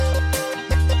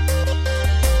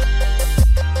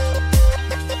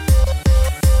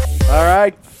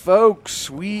folks.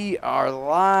 We are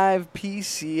live.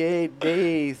 PCA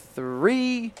Day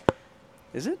 3.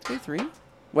 Is it Day 3?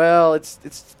 Well, it's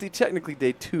technically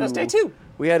Day 2. That's Day 2.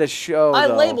 We had a show, I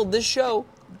labeled this show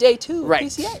Day 2 right,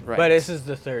 PCA. Right. But this is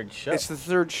the third show. It's the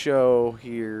third show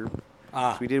here.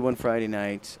 We did one Friday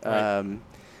night. Right.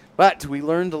 But we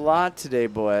learned a lot today,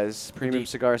 boys. Premium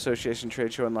Cigar Association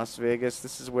Trade Show in Las Vegas.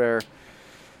 This is where,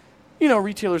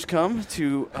 retailers come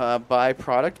to buy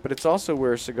product, but it's also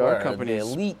where cigar companies...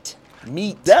 The elite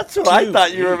meet. That's what I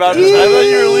thought you were about to say. I thought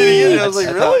you were leading in. I was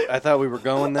like, really? I thought we were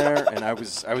going there, and I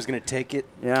was going to take it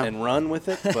and run with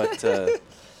it, but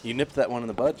you nipped that one in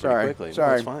the bud pretty quickly.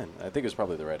 Sorry. No, it's fine. I think it was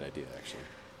probably the right idea, actually.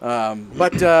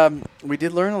 But we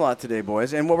did learn a lot today,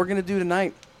 boys. And what we're going to do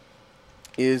tonight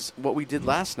is what we did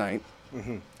last night,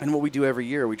 and what we do every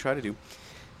year, we try to do,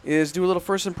 is do a little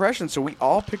first impression. So we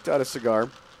all picked out a cigar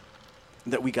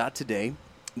that we got today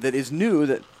that is new,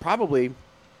 that probably,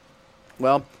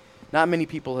 not many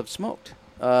people have smoked.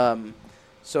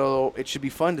 So it should be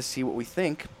fun to see what we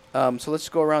think. So let's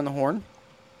go around the horn.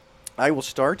 I will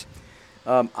start.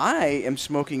 I am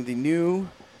smoking the new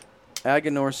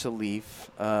Aganorsa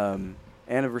Salif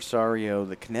Anniversario,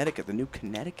 the new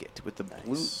Connecticut with the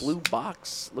blue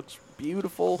box. Looks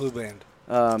beautiful. Blue band.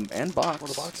 And box.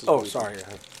 Well, the box is Oh, blue. sorry.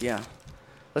 Yeah.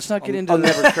 Let's not get into I'll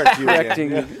never correct you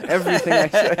correcting everything I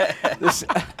said. This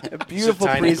beautiful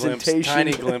presentation.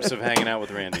 Tiny glimpse of hanging out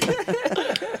with Randy.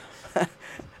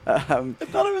 I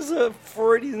thought it was a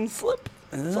Freudian slip.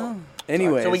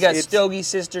 Anyways, So we got Stogie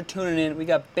Sister tuning in. We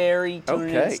got Barry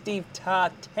tuning Okay. in. Steve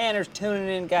Todd. Tanner's tuning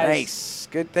in, guys. Nice.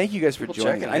 Good. Thank you guys for People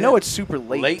joining. checking I in. know it's super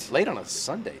late. Late on a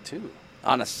Sunday, too.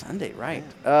 On a Sunday, right.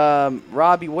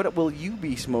 Robbie, what will you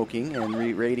be smoking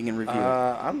and rating and reviewing?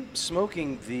 I'm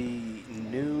smoking the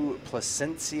new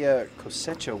Plasencia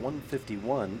Cosecha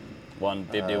 151.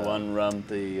 151 rum.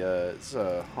 It's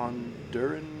a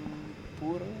Honduran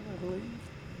Puro, I believe.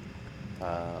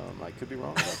 I could be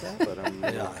wrong about that, but I'm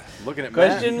looking at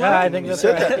Question Matt. mark? Yeah, I think that's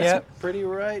right. Yep. Pretty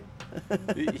right.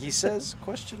 He says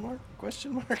question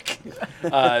mark.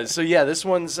 So yeah, this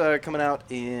one's coming out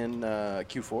in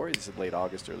Q4. It's late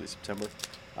August, early September.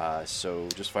 So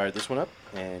just fired this one up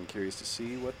and curious to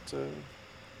see what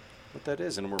that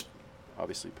is, and we're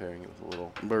obviously pairing it with a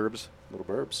little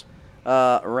burbs.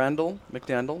 Randall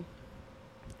McDaniel.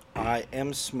 I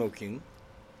am smoking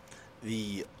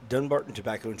the Dunbarton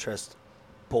Tobacco and Trust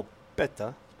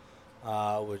Polpetta,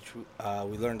 which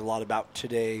we learned a lot about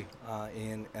today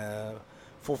in a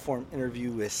full-form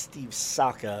interview with Steve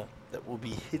Saka that will be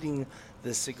hitting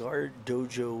the Cigar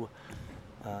Dojo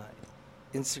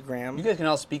Instagram. You guys can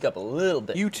all speak up a little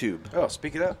bit. YouTube. Oh,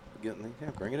 speak it up.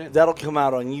 Bring it in. That'll come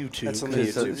out on YouTube. That's on the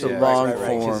 'cause YouTube, It's yeah. a Right, long right, right,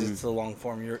 'cause form. It's the long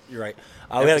form. You're right.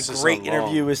 We had a Emphasis great on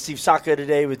interview long. with Steve Saka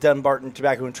today with Dunbarton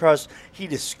Tobacco and Trust. He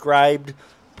described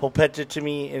Polpetta to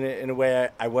me in a way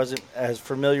I wasn't as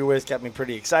familiar with. Got me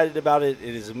pretty excited about it.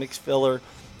 It is a mixed filler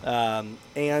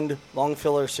and long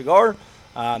filler cigar.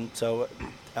 So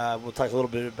we'll talk a little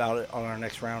bit about it on our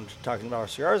next round, talking about our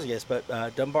cigars, I guess. But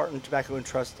Dunbarton Tobacco and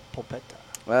Trust Polpetta.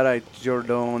 All right,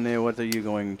 Jordone, what are you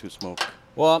going to smoke?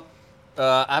 Well,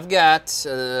 I've got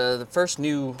the first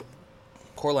new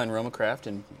Coraline Romacraft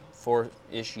in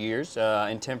 4-ish years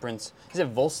in Temperance. Is it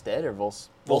Volstead or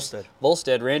Volstead.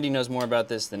 Volstead. Randy knows more about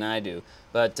this than I do.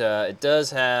 But it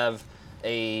does have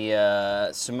a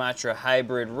Sumatra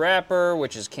hybrid wrapper,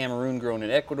 which is Cameroon grown in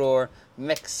Ecuador,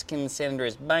 Mexican San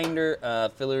Andres binder.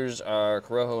 Fillers are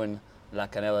Corojo and La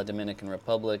Canela, Dominican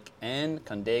Republic, and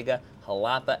Condega,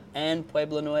 Jalapa, and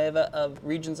Puebla Nueva of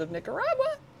regions of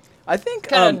Nicaragua. I think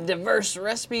Kind of diverse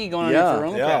recipe going on here for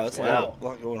Romacraft. Yeah, that's Wow. a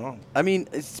lot going on. I mean,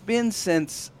 it's been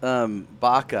since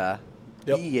Baca,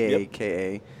 Yep,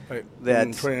 B-A-K-A, Right. that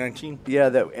In 2019. yeah,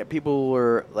 that people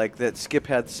were like that. Skip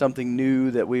had something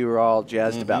new that we were all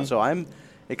jazzed about. So I'm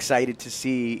excited to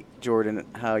see, Jordan,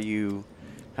 how you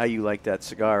like that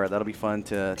cigar. That'll be fun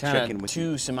to check in with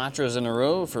Two you. Sumatras in a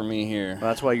row for me here.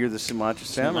 Well, that's why you're the Sumatra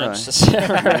Samurai.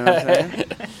 Sumatra You know what I'm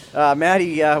saying?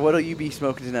 Maddie, what'll you be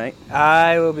smoking tonight?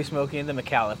 I will be smoking the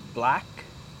McAuliffe Black.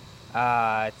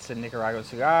 It's a Nicaraguan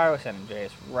cigar with San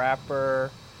Andreas wrapper.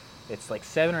 It's like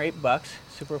 $7 or $8,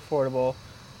 super affordable,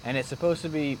 and it's supposed to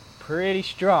be pretty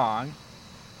strong.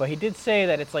 But he did say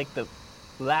that it's like the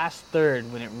last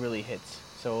third when it really hits.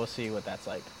 So we'll see what that's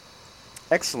like.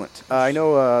 Excellent. I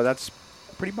know that's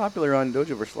pretty popular on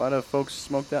Dojoverse. A lot of folks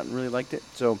smoked that and really liked it.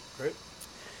 So Great.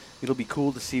 It'll be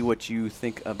cool to see what you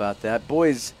think about that.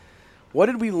 Boys, what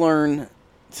did we learn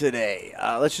today?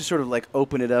 Let's just sort of like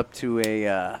open it up to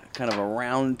a kind of a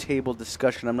round table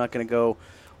discussion. I'm not going to go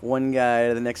one guy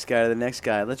to the next guy to the next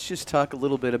guy. Let's just talk a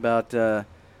little bit about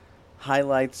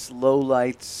highlights,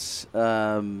 lowlights,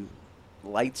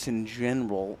 lights in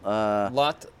general.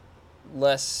 Lot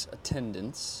less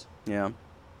attendance. Yeah.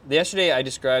 Yesterday I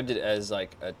described it as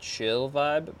like a chill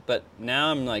vibe, but now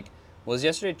I'm like, was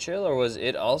yesterday chill or was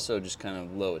it also just kind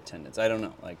of low attendance? I don't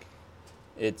know. Like,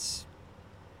 it's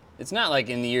not like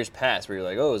in the years past where you're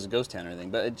like, oh, it was a ghost town or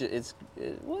anything, but it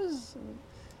was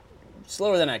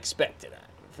slower than I expected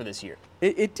for this year.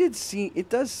 It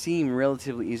does seem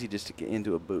relatively easy just to get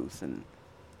into a booth and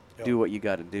do what you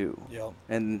got to do. Yep.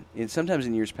 And sometimes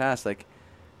in years past, like,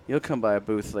 you'll come by a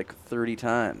booth like 30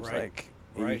 times, Right.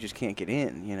 and you just can't get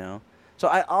in, you know. So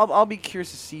I'll be curious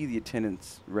to see the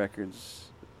attendance records,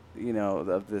 you know,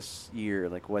 of this year,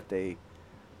 like what it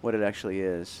actually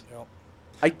is. Yep.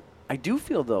 I do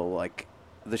feel though like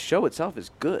the show itself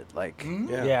is good. Like,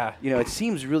 Yeah. you know, it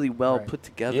seems really well Right. put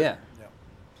together. Yeah.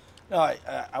 No,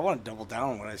 I want to double down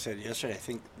on what I said yesterday. I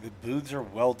think the booths are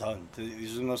well done.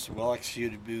 These are the most well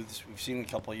executed booths we've seen in a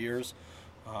couple of years,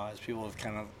 as people have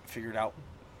kind of figured out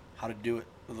how to do it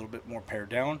a little bit more pared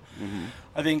down. Mm-hmm.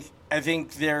 I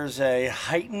think there's a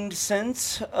heightened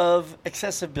sense of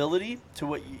accessibility to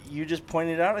what you just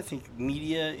pointed out. I think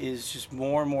media is just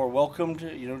more and more welcomed.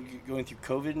 You know, going through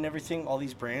COVID and everything, all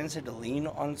these brands had to lean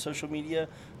on social media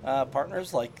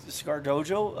partners like Cigar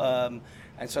Dojo.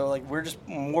 And so, like, we're just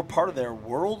more part of their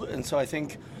world. And so I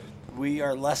think we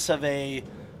are less of a,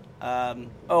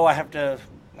 I have to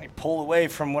like pull away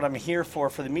from what I'm here for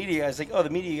the media guys. Like, oh, the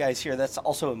media guys here, that's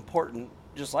also important,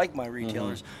 just like my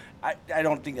retailers. Mm-hmm. I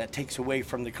don't think that takes away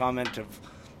from the comment of,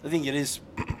 I think it is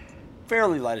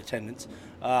fairly light attendance.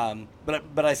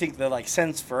 But I think the, like,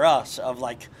 sense for us of,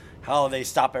 like, how they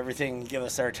stop everything and give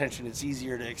us their attention, it's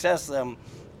easier to access them,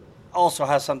 also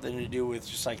has something to do with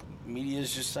just, like, media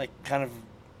is just, like, kind of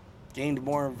gained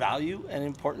more value and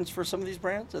importance for some of these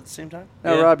brands at the same time.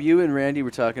 Now, Yeah. Rob, you and Randy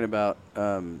were talking about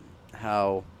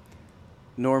how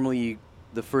normally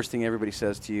the first thing everybody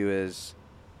says to you is,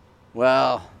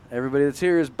 well, everybody that's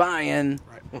here is buying.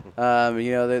 Right.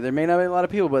 You know, there may not be a lot of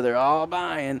people, but they're all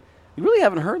buying. You really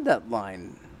haven't heard that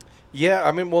line. Yeah,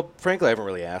 I mean, well, frankly, I haven't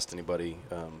really asked anybody.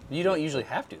 You don't usually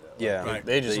have to, though. Yeah. Like,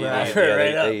 they just They- offer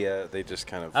it right up. they just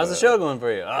kind of. How's the show going for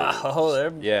you? Oh,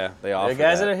 they're Yeah, they offer the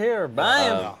guys that. that are here are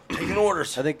buying. Taking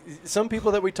orders. I think some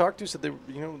people that we talked to said they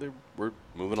were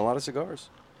moving a lot of cigars.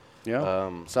 Yeah.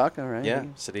 Saka, right? Yeah,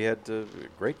 said he had a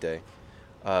great day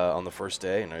on the first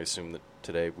day, and I assume that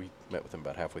today we met with him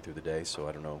about halfway through the day, so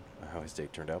I don't know how his day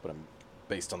turned out, but I'm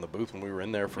based on the booth when we were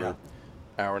in there for an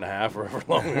hour and a half or however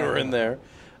long we were in there.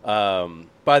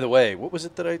 By the way, what was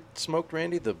it that I smoked,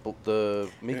 Randy? The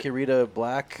Mi Querida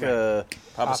Black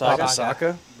Papa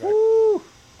Saka? Woo!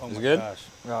 Oh Is my it good? gosh.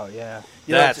 Oh, yeah.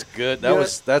 You know, That's it's- good. you know,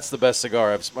 That's the best cigar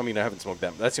I haven't smoked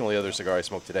that. That's the only other cigar I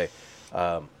smoked today.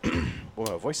 Boy,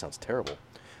 my voice sounds terrible,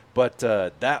 but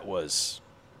that was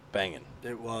banging.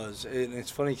 It was. And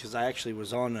it's funny because I actually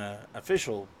was on an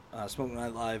official Smoke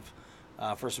Night Live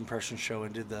first impression show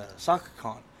and did the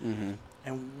SakaCon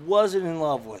and wasn't in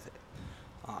love with it.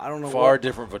 I don't know. Far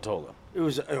different Vitola. It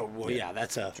was. Yeah,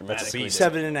 that's a Dramatically beast.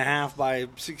 7.5 by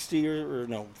 60 or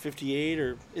no 58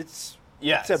 or it's.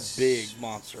 Yeah, It's a big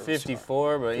monster. of a cigar.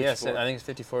 54, but yes, 54. I think it's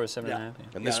 54 or 7.5. Yeah. Yeah.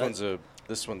 And Yeah,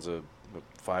 this one's a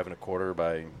 5 1/4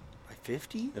 by, Like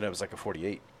 50? and it was like a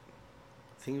 48.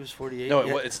 I think it was 48. No,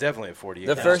 Yeah. it's definitely a 48.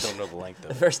 The I first- just don't know the length The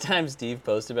of it. first time Steve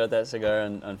posted about that cigar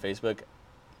on Facebook,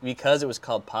 because it was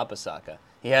called Papa Saka,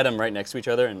 he had them right next to each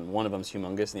other, and one of them's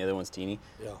humongous and the other one's teeny.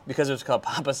 Yeah. Because it was called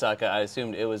Papa Saka, I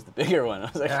assumed it was the bigger one. I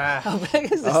was like, Ah. how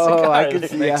big is this Oh, cigar? I can Like,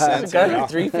 see makes how. sense. cigar Yeah.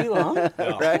 3 feet long?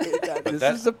 Right? This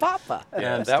that- is a Papa.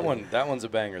 Yeah, I'm that stupid. one's a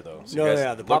banger though. So No, you guys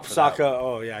yeah, the look Papa for that Saka. one.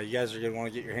 Oh, yeah, you guys are gonna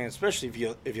want to get your hands, especially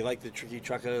if you like the Tricky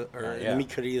Trucka or Yeah. the Mi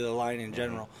Querida line in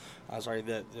general. Sorry,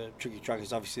 the Tricky Trucka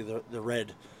is obviously the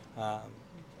red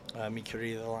Mi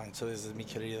Querida line. So this is the Mi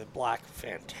Querida Black,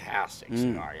 fantastic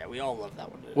cigar. Yeah, we all love that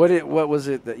one. What was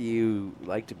it that you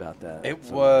liked about that? It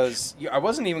so was. I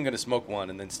wasn't even going to smoke one,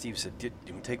 and then Steve said, "You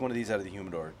take one of these out of the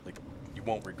humidor, like you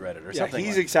won't regret it," or Yeah, something.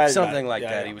 he's like, excited about Something it. like Yeah,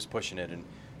 that. yeah. He was pushing it,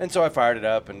 and so I fired it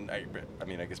up, and I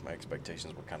mean, I guess my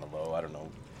expectations were kind of low. I don't know.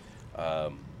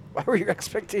 much? Why were your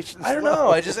expectations? I don't low?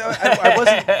 know. I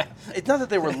wasn't. It's not that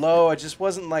they were low. I just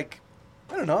wasn't like.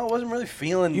 I don't know. I wasn't really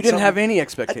feeling. You didn't have something- any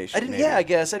expectations. I didn't. maybe. Yeah, I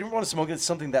guess I didn't want to smoke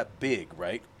something that big,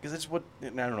 right? Because it's what I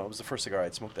don't know. It was the first cigar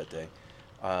I'd smoked that day,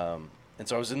 and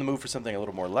so I was in the mood for something a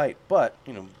little more light. But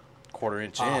 1/4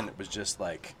 inch in, it was just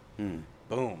like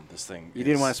boom, this thing. You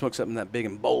didn't want to smoke something that big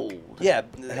and bold. Yeah,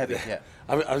 heavy. Yeah.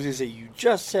 I was going to say, you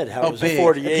just said how it was big. a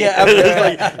 48. Yeah, I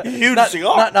was like, huge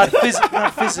cigar. not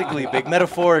physically big,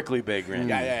 metaphorically big, Randy.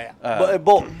 Yeah.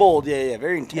 Bold, yeah.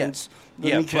 Very intense.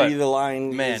 Yeah, The but, the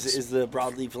line man, is the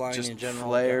broadleaf line just in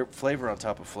general. flavor on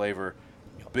top of flavor.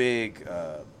 Big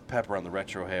pepper on the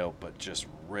retrohale, but just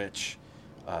rich.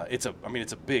 It's a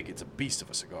beast of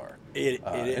a cigar.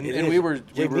 And we were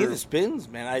gave me the spins,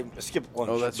 man. I skipped lunch.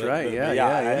 Oh, that's but- right. but- Yeah, but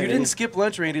yeah. You didn't skip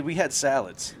lunch, Randy. We had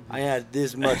salads. I had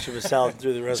this much of a salad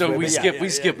through the rest So of it. we but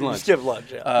skipped We lunch. skipped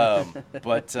lunch. Yeah.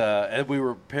 But and we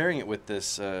were pairing it with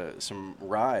this some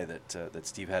rye that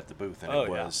Steve had at the booth, and that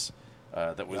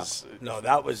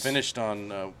was finished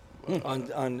on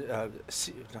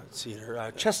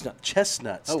cedar chestnut.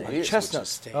 chestnut steak. weird. Chestnut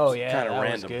steak. Oh, yeah. Kind of that was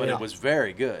random, good. but it was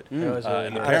very good. That was really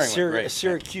and the good. pairing went great.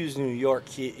 Syracuse, New York.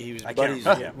 He was I can't buddies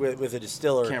remember. with a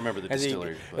distiller. Can't remember the And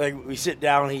distillery, but- Like we sit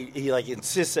down, he like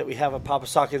insists that we have a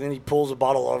Papasaka, and then he pulls a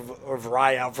bottle of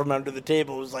rye out from under the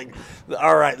table. It was like,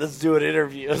 all right, let's do an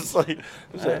interview. It's like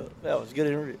that was a good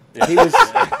interview.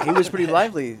 He was pretty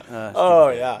lively. Oh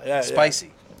yeah.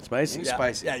 Spicy. Spicy.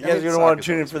 Spicy. Yeah, you guys are gonna want to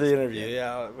tune in for the interview.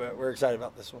 Yeah, we're excited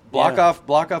about this one. Block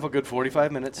off a good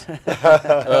 45 minutes.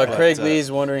 Craig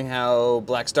Lee's wondering how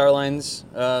Black Star Line's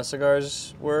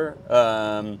cigars were.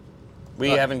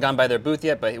 We haven't gone by their booth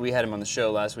yet, but we had him on the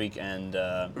show last week, and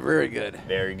Very good.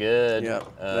 very good. Yeah,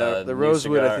 The the new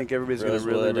Rosewood. I cigar, think everybody's going to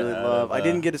really, Rosewood really out love. of, I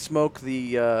didn't get to smoke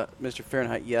the Mr.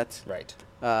 Fahrenheit yet. Right.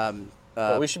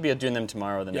 But we should be doing them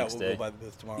tomorrow or the next we'll day. go by the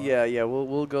booth tomorrow. yeah,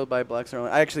 we'll go by Black Star.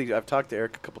 I've talked to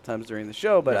Eric a couple times during the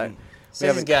show, but we Says he's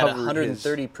haven't got covered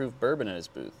 130 proof bourbon at his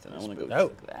booth, and I want to go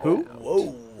check that Who? out.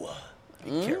 Whoa,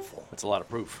 be careful, That's a lot of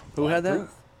proof. Who had that?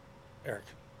 Eric.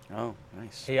 Oh,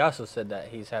 nice. He also said that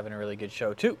he's having a really good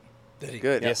show, too.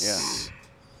 Good. Yes.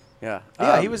 Yeah.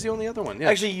 Yeah, he was the only other one. Yeah.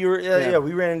 Actually, you were.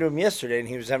 We ran into him yesterday, and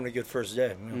he was having a good first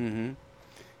day.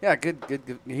 Yeah, good.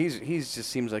 He's just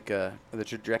seems like the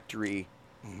trajectory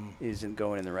isn't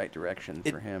going in the right direction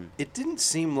for him. It didn't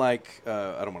seem like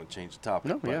I don't want to change the topic.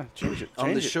 No, but yeah, change it. On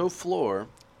the Change it. show floor,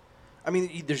 I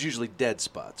mean, there's usually dead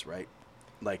spots, right?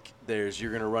 Like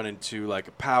you're gonna run into like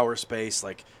a power space.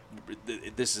 Like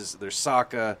there's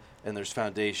Saka and there's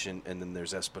Foundation and then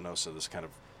there's Espinosa. This kind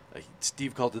of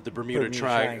Steve called it the Bermuda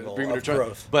Triangle. of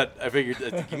growth. But I figured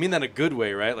you mean that in a good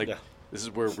way, right? Like this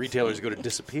is where retailers go to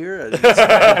disappear. I don't think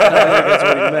that's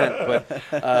what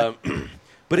he meant,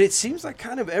 but it seems like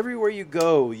kind of everywhere you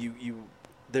go,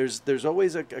 there's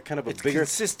always a kind of a It's bigger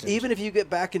consistent. Even if you get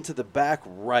back into the back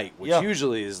right, which Yeah.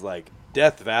 usually is like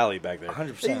Death Valley back there.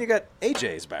 100%. Then you got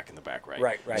AJ's back in the back right.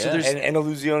 Right. So there's and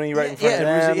Illusione right in front of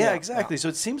yeah, them. exactly. So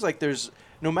it seems like there's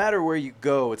no matter where you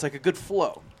go, it's like a good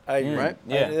flow. I agree. Right?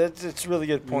 Yeah. It's a really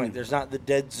good point. There's not the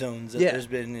dead zones that there's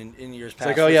been in years past.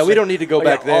 like, oh, yeah, we don't need to go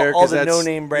back there, All 'cause the that's-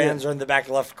 no-name brands are in the back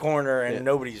left corner, and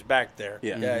nobody's back there.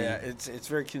 Yeah. Yeah. It's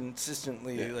very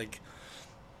consistently like.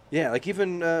 Yeah, like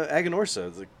even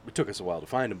Aganorsa, like, it took us a while to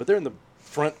find them, but they're in the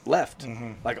front left,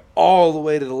 like all the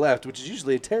way to the left, which is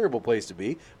usually a terrible place to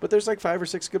be. But there's like 5 or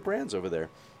 6 good brands over there.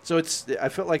 So I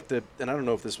felt like and I don't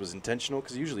know if this was intentional,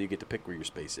 because usually you get to pick where your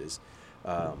space is.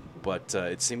 But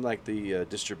it seemed like the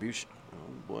distribution, oh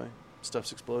boy,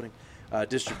 stuff's exploding.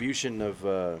 Distribution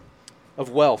of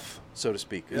wealth, so to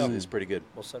speak, is pretty good.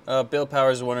 Well said. Bill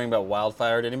Powers is wondering about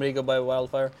Wildfire. Did anybody go by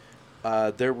Wildfire?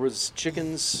 There was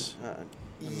chickens.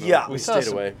 Yeah. we saw stayed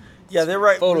some away. Yeah, they're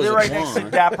right. Photos They're of right next to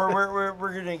one. Dapper.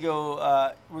 We're gonna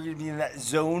go. We're gonna be in that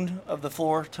zone of the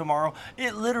floor tomorrow.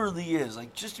 It literally is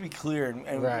like, just to be clear,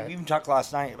 and Right. we even talked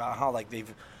last night about how like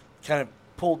they've kind of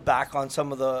pulled back on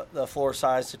some of the floor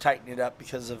size to tighten it up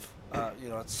because of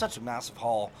it's such a massive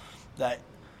hall that,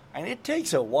 and it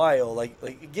takes a while. Like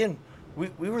again,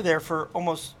 we were there for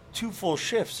almost 2 full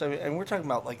shifts. I mean, and we're talking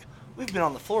about like we've been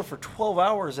on the floor for 12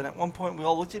 hours, and at one point we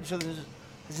all looked at each other and said,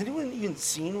 has anyone even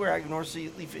seen where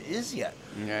Aganorsa Leaf is yet?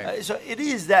 Okay. So it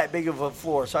is that big of a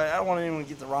floor. So I don't want anyone to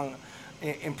get the wrong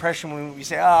impression when we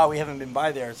say, we haven't been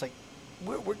by there. It's like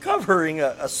we're covering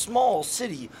a small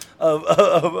city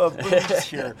of booths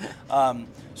here.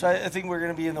 So I think we're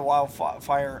going to be in the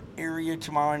Wildfire area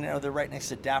tomorrow. I know they're right next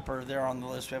to Dapper. They're on the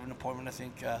list. We have an appointment, I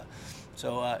think.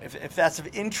 So if that's of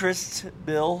interest,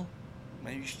 Bill,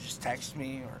 maybe you should just text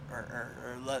me or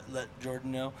let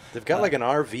Jordan know. They've got like an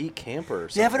RV camper or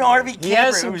something. They have an RV camper. He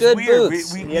has some it was good weird.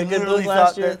 booths. We He had good literally booths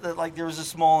last thought year. that like there was a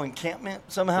small encampment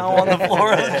somehow on the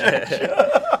floor of the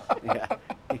church.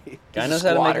 Guy knows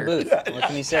how to make a booth. What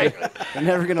can he say? They're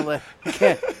never gonna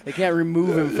they can't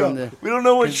remove him from the. We don't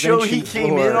know what show he convention came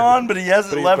floor. in on, but he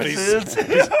hasn't left since.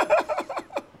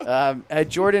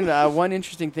 Jordan, one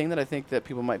interesting thing that I think that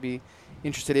people might be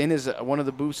interested in is one of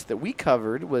the booths that we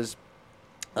covered was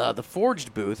the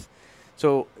Forged booth.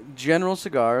 So General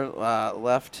Cigar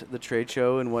left the trade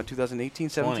show in 2018,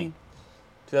 17?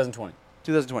 2020.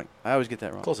 2020. I always get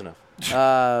that wrong. Close enough.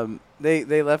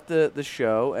 They left the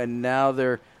show, and now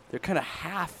they're kind of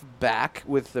half back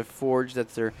with the Forge.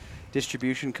 That's their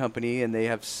distribution company, and they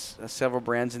have several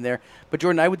brands in there. But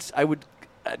Jordan, I would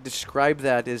describe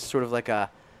that as sort of like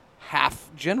a half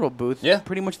General booth. Yeah.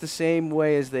 Pretty much the same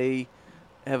way as they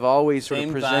have always sort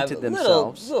of presented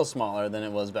themselves. Little smaller than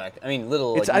it was back. I mean,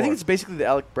 little. I think it's basically the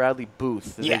Alec Bradley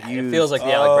booth. That yeah, they've used. it feels like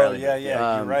the Alec Bradley. Yeah, booth.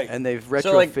 yeah, you're right. And they've retrofitted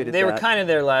So like they were that. kind of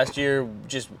there last year,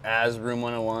 just as Room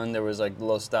 101. There was like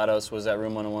Los Stados was at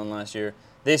Room 101 last year.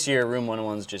 This year, Room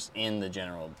 101's just in the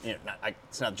General.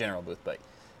 It's not the General booth, but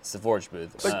it's the Forge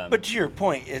booth. But to your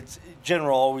point, it's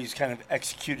General always kind of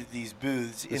executed these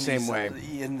booths in same way.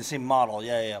 in the same model.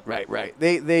 Yeah. Right.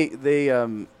 They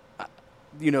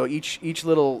each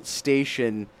little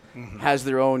station has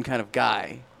their own kind of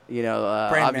guy.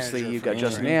 Obviously manager you've for got each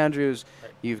Justin brand. Andrews,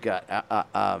 you've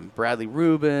got Bradley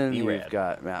Rubin, E-Rad. you've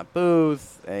got Matt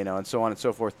Booth, and so on and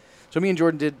so forth. So me and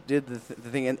Jordan did the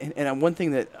thing, and one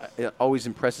thing that always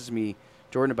impresses me,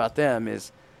 Jordan, about them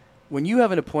is when you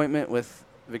have an appointment with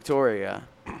Victoria,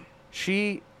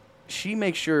 she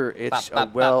makes sure it's a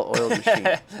well-oiled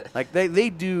machine. Like they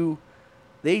do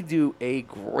a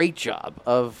great job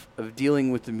of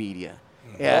dealing with the media.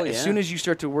 Oh, As yeah. soon as you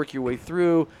start to work your way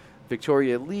through,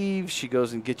 Victoria leaves. She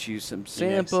goes and gets you some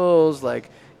samples. Like,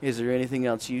 is there anything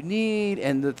else you need?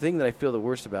 And the thing that I feel the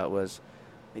worst about was,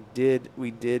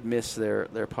 we did miss their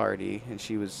party, and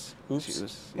she was. Well,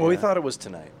 we yeah. thought it was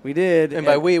tonight. We did, And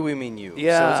by we mean you.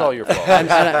 Yeah. So it's all your fault.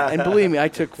 and believe me, I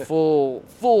took full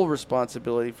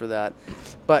responsibility for that.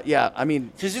 But yeah, I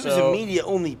mean, Because it was So- a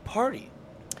media-only party,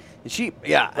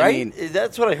 yeah, right? I mean,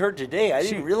 That's what I heard today. I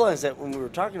she- didn't realize that when we were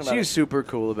talking about she it. was super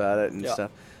cool about it and Yeah.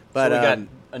 stuff. But But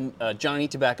we got Johnny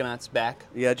Tobacconauts back.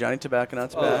 yeah, Johnny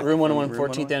Tobacconauts back. Room 101 Room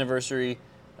 14th 101. anniversary.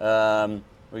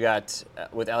 We got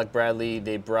with Alec Bradley.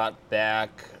 They brought back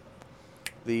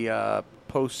The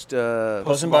post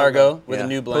embargo with yeah, a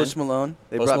new blend. Post Malone.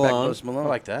 They Post brought Malone. back Post Malone. I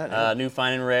like that. yeah. New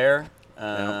fine and rare.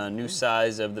 Yeah. New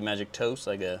size of the Magic Toast,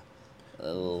 like a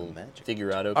little Magic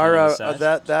figurado kind Our of size.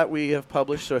 that we have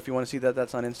published. So if you want to see that,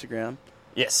 that's on Instagram.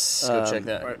 Yes, go check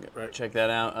that. right. Check that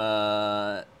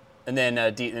out. And then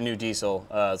the new Diesel.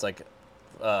 It's like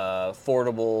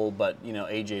affordable, but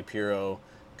AJ Puro,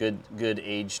 good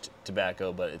aged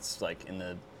tobacco, but it's like in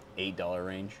the $8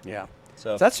 range. Yeah.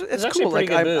 So It's it's actually cool. a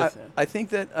pretty Like good I booth. think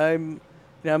that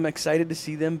I'm excited to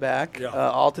see them back. Yeah.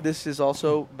 Altadis is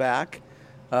also back,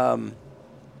 and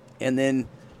then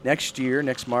next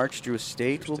March, Drew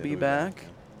Estate will be back.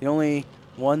 The only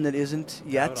one that isn't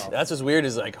yet. That's what's weird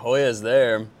is like Hoya's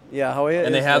there, Yeah, Hoya.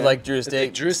 and they is have there. like Drew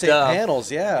Estate Drew Estate stuff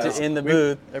panels, yeah. in the We-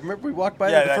 booth. I remember we walked by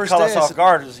Yeah, that the that first caught day. us I off said,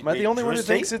 guard. It was am I the like, only Drew one who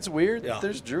Estate? thinks it's weird Yeah. that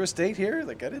there's Drew Estate here?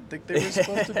 Like, I didn't think they were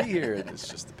supposed to be here. It's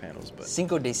just the panels. But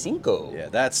Cinco de Cinco. yeah,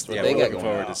 that's what yeah. they We're got looking going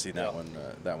forward on. to see that one.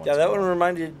 That one. Yeah, that one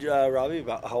reminded Robbie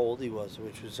about how old he was,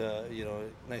 which was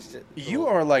nice to. You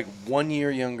are like 1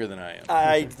 year younger than I am.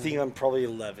 I think I'm probably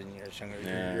 11 years younger.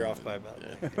 Yeah. You're off by about.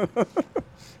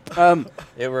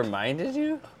 It reminded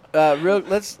you?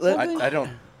 Let's I don't.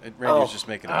 Randy was just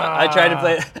making it up. I tried to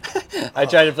play. I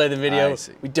tried to play the video. I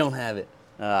see. We don't have it.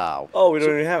 Oh, we don't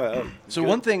even have it. Oh, So good.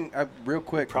 one thing, real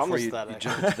quick, before Promised you, that, you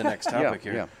actually. jump into the next topic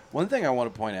Yeah, here, yeah. one thing I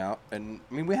want to point out, and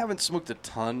I mean we haven't smoked a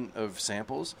ton of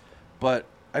samples, but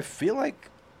I feel like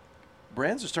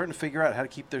brands are starting to figure out how to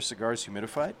keep their cigars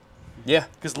humidified. Yeah.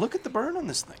 Because look at the burn on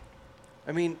this thing.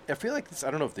 I mean, I feel like this.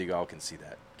 I don't know if they all can see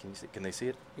that. Can they see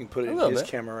it? You can put it A in little his bit.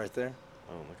 camera right there.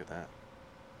 Oh, look at that.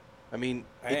 I mean,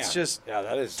 Man. it's just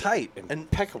that is tight and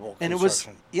impeccable. And it was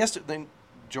construction. yesterday.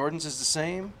 Jordan's is the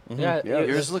same. Yeah, Yeah,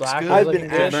 yours looks black good. was I've looking been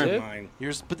good, ashing too. mine.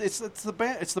 Yours, but it's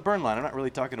the burn line. I'm not really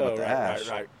talking about Oh, the right, ash.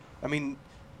 right. I mean,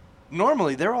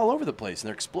 normally they're all over the place and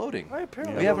they're exploding. I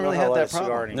apparently We haven't don't really know how had to that light a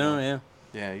cigar problem. No, anymore.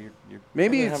 yeah. Yeah, you're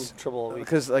maybe I've been it's having trouble all week.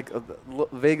 because like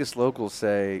Vegas locals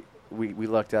say we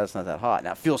lucked out. It's not that hot.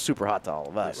 Now it feels super hot to all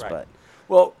of us, Right. but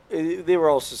Well, they were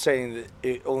also saying that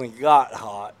it only got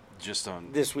hot just on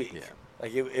this week. Yeah.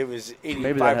 Like it was 85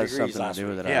 maybe that has degrees something to last do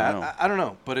week. with it. I don't know. I don't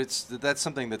know, but that's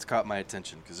something that's caught my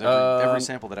attention because every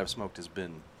sample that I've smoked has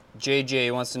been.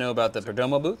 JJ wants to know about the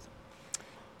Perdomo booth.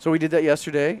 So we did that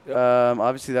yesterday.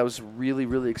 Obviously, that was really,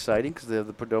 really exciting because they have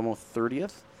the Perdomo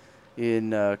 30th in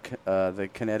the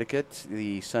Connecticut,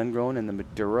 the Sun-Grown, and the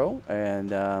Maduro.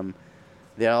 And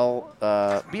they'll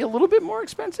be a little bit more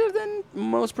expensive than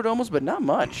most Perdomos, but not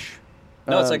much.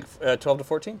 No, it's like 12 to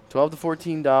 14. $12 to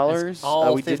 $14.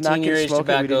 All We did not 15-year get age smoke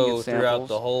it. We didn't tobacco get throughout samples.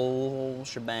 the whole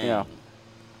shebang. Yeah.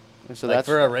 So like that's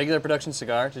for a regular production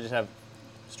cigar to just have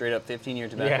straight up 15-year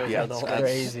tobacco. Yeah, for the whole it's thing.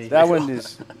 crazy. that one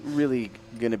is really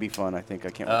gonna be fun. I think I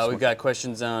can't. wait to We've smoke got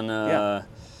questions on.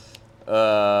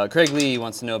 Yeah. Craig Lee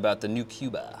wants to know about the new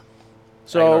Cuba.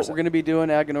 So Aganorsa. we're going to be doing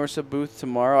Aganorsa booth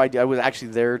tomorrow. I was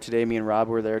actually there today. Me and Rob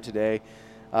were there today.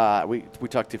 We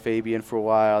talked to Fabian for a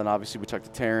while, and obviously we talked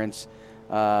to Terrence.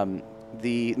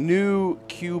 The new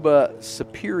Cuba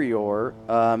Superior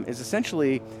is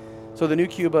essentially, so the new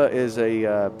Cuba is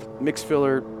a mixed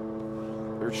filler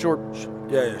or short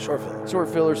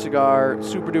filler cigar,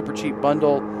 super duper cheap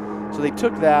bundle. So they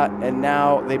took that and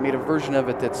now they made a version of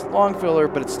it that's long filler,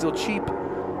 but it's still cheap.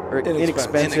 Or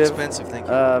inexpensive. Inexpensive, thank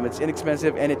you. It's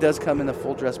inexpensive, and it does come in a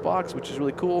full dress box, which is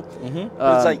really cool.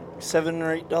 It's like $7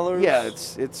 or $8. Yeah,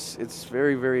 it's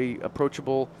very, very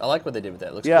approachable. I like what they did with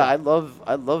that. It looks Yeah, cool.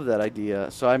 I love that idea.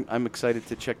 So I'm excited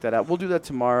to check that out. We'll do that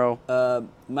tomorrow.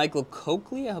 Michael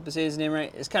Coakley, I hope I say his name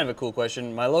right. It's kind of a cool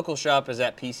question. My local shop is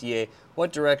at PCA.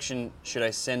 What direction should I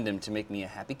send him to make me a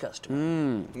happy customer?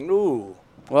 Ooh.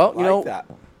 Well, you know, that.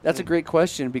 that's a great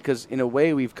question because in a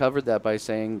way we've covered that by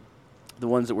saying the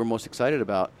ones that we're most excited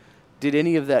about. Did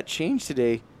any of that change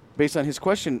today based on his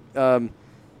question?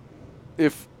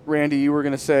 If, Randy, you were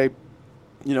going to say,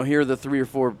 you know, here are the 3 or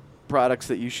 4 products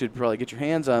that you should probably get your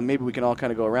hands on, maybe we can all kind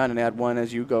of go around and add one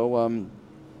as you go.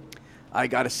 I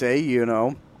got to say, you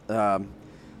know, a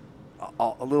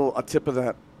tip of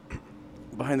the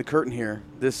behind the curtain here.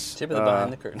 This Tip of the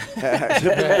behind the curtain.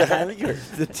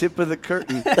 the tip of the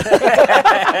curtain.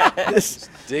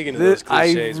 Dig into those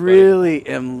cliches, I really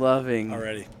am loving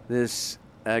Already. this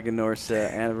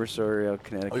Aganorsa Anniversario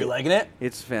Connecticut. Oh, you liking it?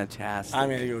 It's fantastic. I'm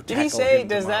going to go Did he tackle say, him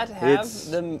does tomorrow. that have It's-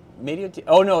 the media team?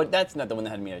 Oh, no, that's not the one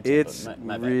that had media team. It's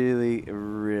my bad. really,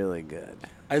 really good.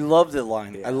 I love the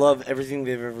line. I love everything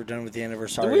they've ever done with the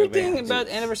Anniversario. The weird thing bands. about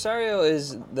Anniversario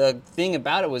is the thing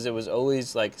about it was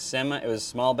always like it was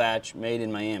small batch made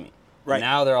in Miami. Right.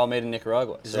 Now they're all made in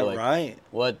Nicaragua. Is so that like, right?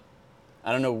 What?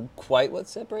 I don't know quite what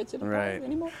separates it apart Right.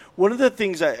 anymore. One of the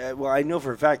things I know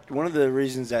for a fact, one of the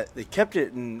reasons that they kept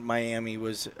it in Miami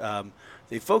was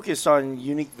they focused on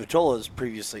unique vitolas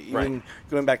previously, even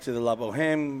going back to the La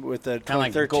Boheme with the Kind of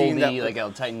like 2013. Goldie, that- like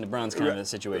El Titan the Bronze kind of a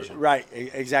situation. Right,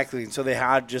 exactly. And so they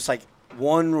had just like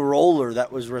one roller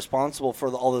that was responsible for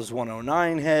all those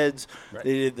 109 heads. Right.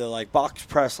 They did the like box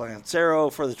press Lancero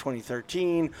for the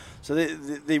 2013. So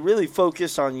they really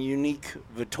focused on unique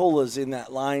vitolas in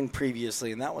that line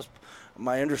previously, and that was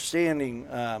my understanding.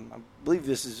 I believe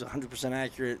this is 100%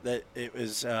 accurate. That it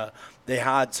was they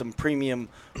had some premium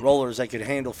rollers that could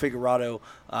handle Figurado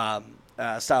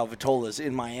style vitolas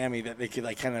in Miami that they could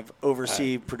like kind of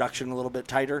oversee production a little bit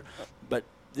tighter, but.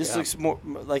 This looks more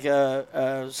like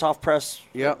a soft press.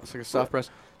 Yeah, it's like a soft press.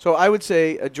 So I would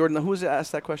say, Jordan, who was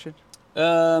asked that question?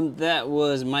 That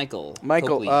was Michael.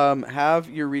 Michael, Coakley. have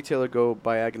your retailer go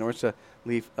by Aganorsa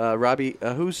Leaf. Robbie,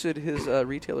 who should his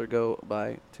retailer go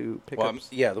by to pick Well, up?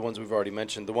 yeah, the ones we've already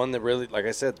mentioned. The one that really, like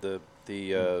I said, the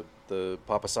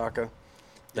Papasaka.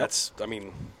 That's, I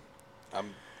mean,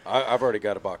 I've already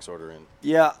got a box order in.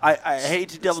 Yeah, I hate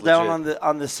to double down legit.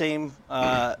 on the same.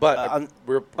 But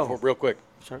real quick,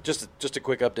 Sorry. just a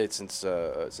quick update since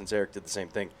Eric did the same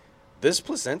thing. This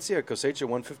Plasencia Cosecha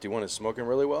 151 is smoking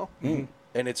really well, and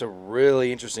it's a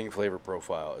really interesting flavor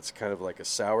profile. It's kind of like a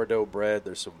sourdough bread.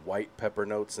 There's some white pepper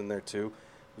notes in there too.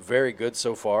 Very good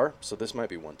so far. So this might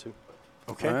be one too.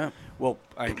 Okay. All right. Well,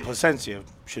 Plasencia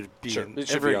should be Sure. in It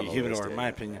should every be on the humidor, list, in yeah, my yeah,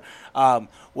 opinion.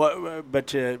 But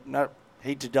to not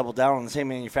hate to double down on the same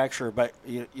manufacturer, but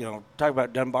you know, talk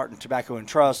about Dunbarton Tobacco and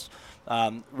Trust.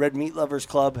 Red Meat Lovers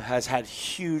Club has had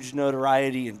huge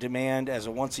notoriety and demand as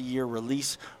a once-a-year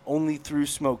release only through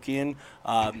Smoke Inn.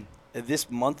 This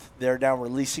month, they're now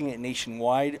releasing it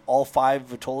nationwide. All 5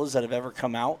 vitolas that have ever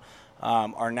come out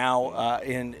are now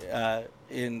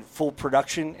in full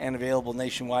production and available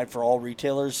nationwide for all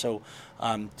retailers. So,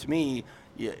 to me,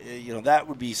 you know, that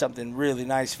would be something really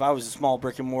nice if I was a small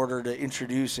brick and mortar to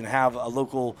introduce and have a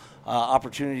local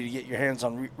opportunity to get your hands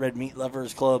on Red Meat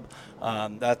Lovers Club.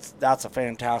 That's a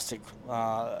fantastic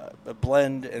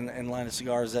blend and line of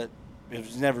cigars that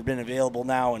has never been available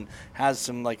now and has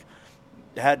some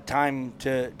had time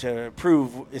to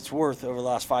prove its worth over the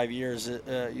last 5 years,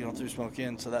 through Smoke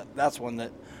Inn. So that's one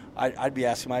that I'd be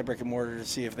asking my brick and mortar to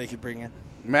see if they could bring in.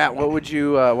 Matt, what would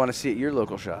you want to see at your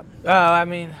local shop? I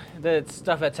mean, the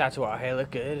stuff at Tatuaje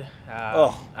looked good.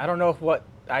 I don't know if what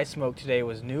I smoked today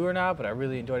was new or not, but I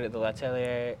really enjoyed it. The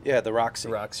L'Atelier. Yeah, the Roxy.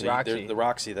 Roxy. The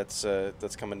Roxy that's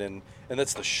coming in, and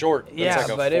that's the short. That's Yeah, like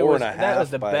a but 4.5 that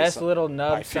was the by best some- little by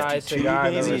nub size 52 cigar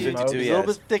I've maybe? ever 52, smoked. It's yeah. a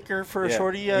little bit thicker for a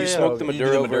shorty. You smoke the You do the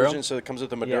Maduro Maduro? version, so it comes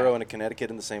with the Maduro Yeah. and a Connecticut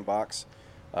in the same box.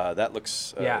 That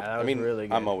looks. That was really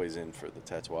good. I'm always in for the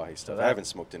Tatuaje stuff. I haven't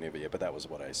smoked any of it yet, but that was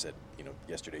what I said,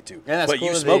 yesterday too. Yeah, that's but cool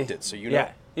you that smoked it, so you know.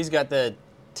 Yeah. He's got the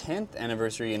 10th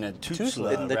anniversary in a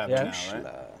Tushla In the wrap now, Tushla.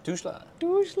 right?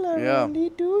 Tushla.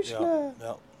 Yeah.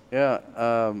 Yeah.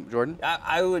 Yeah. Jordan?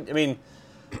 I mean,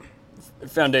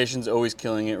 Foundation's always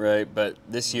killing it, right? But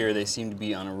this year they seem to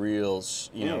be on a real,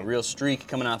 real streak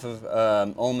coming off of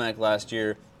Olmec last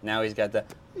year. Now he's got the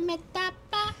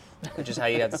Metapa, which is how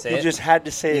you have to say it. You just had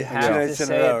to say You it. have to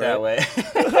say it that way.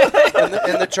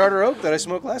 and the Charter Oak that I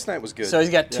smoked last night was good. So he's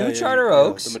got two Yeah, Charter yeah.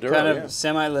 Oaks, The Maduro, kind of yeah.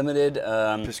 semi-limited.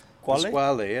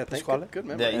 Pasquale, yeah, thank Pasquale? you. Good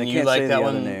memory. And I you can't like say that the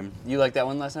other one? name. You like that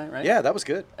one last night, right? Yeah, that was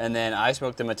good. And then I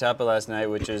smoked the Matapa last night,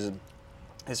 which is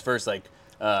his first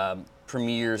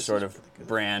premier sort of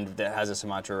brand that has a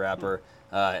Sumatra wrapper.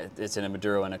 It's in a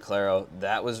Maduro and a Claro.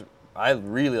 I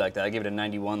really like that. I gave it a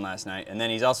 91 last night. And then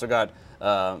he's also got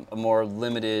a more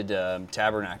limited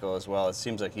Tabernacle as well. It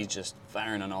seems like he's just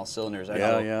firing on all cylinders.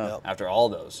 After all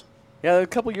those. Yeah, a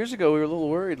couple years ago we were a little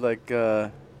worried.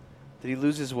 Did he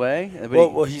lose his way? But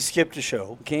Well, he skipped a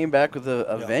show. he came back with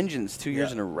a vengeance 2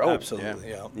 years in a row. Absolutely,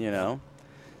 yeah. You know?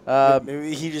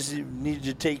 Maybe he just needed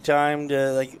to take time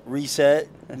to reset,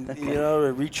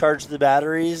 to recharge the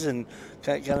batteries and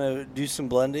kind of do some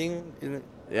blending.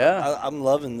 Yeah. I'm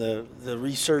loving the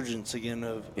resurgence again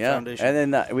of Foundation.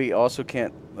 And then we also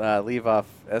can't leave off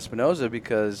Espinosa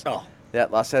because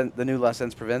the new La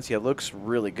Sens Provencia looks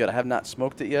really good. I have not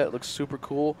smoked it yet. It looks super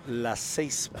cool. La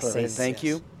Seis Thank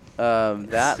you.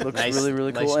 That looks Nice- really,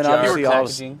 really nice cool. And jar obviously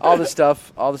packaging.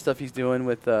 all the stuff he's doing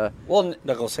with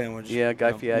Knuckle sandwich.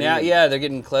 Guy Fieri. Yeah, they're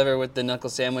getting clever with the knuckle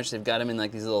sandwich. They've got them in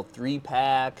these little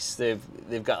 3-packs.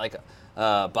 They've got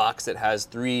a box that has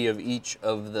 3 of each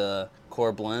of the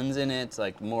core blends in it.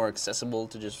 It's more accessible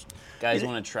to just guys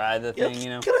want to try the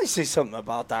thing. Can I say something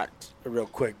about that real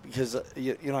quick? Because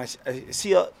I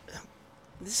see.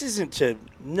 This isn't to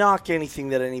knock anything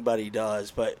that anybody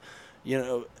does, but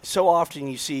so often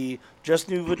you see just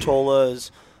new Vitolas,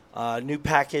 new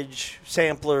package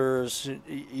samplers,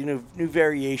 new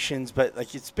variations, but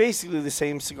it's basically the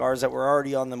same cigars that were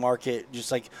already on the market,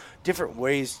 just different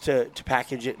ways to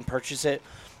package it and purchase it.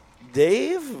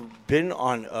 They've been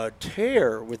on a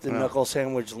tear with the knuckle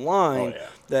sandwich line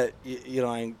that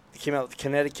I came out with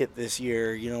Connecticut this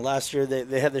year. Last year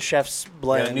they had the chef's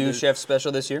blend. Got a new chef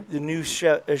special this year. The new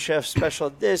chef special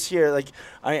this year.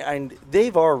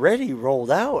 They've already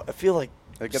rolled out. I feel like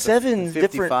They got 7 the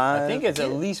different. 55. I think it's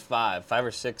at least 5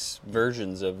 or 6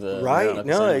 versions of the Right? knuckle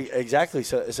No, sandwich. exactly.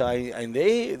 So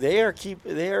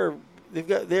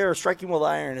they are striking while the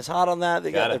iron is hot on that.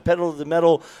 They got their pedal to the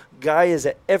metal. Guy is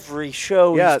at every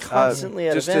show. He's constantly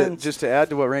at events. Just to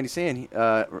add to what Randy's saying,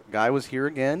 Guy was here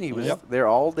again. He was there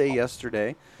all day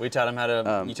yesterday. We taught him how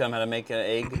to. You taught him how to make an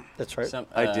egg. That's right.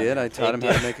 I did. I taught him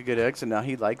how to make a good egg, so now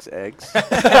he likes eggs.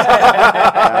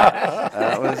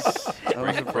 That was a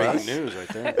Breaking plus. news right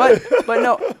there. But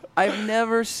no, I've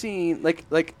never seen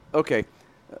okay.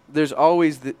 There's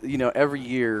always every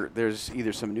year there's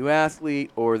either some new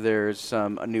athlete or there's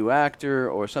a new actor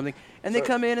or something, and they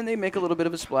come in and they make a little bit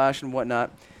of a splash and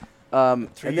whatnot. 3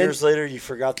 years later, you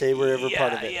forgot they were ever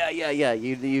part of it. Yeah.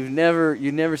 You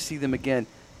never see them again.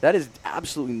 That is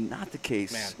absolutely not the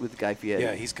case with Guy Fieri.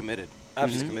 Yeah, he's committed.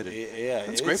 Absolutely committed. Yeah,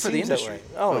 It's great for the industry.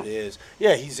 Oh, it is.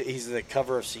 Yeah, he's the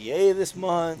cover of CA this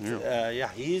month.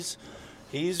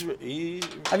 He's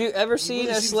Have you ever seen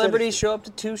really a seems celebrity dedicated. show up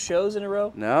to 2 shows in a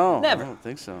row? No, Never. I don't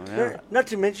think so. Yeah. Not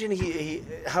to mention he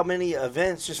how many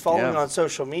events just following on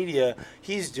social media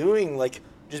he's doing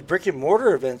just brick and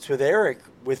mortar events with Eric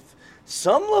with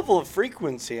some level of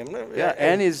frequency. And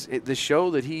the show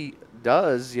that he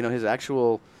does, his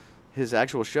actual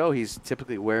show, he's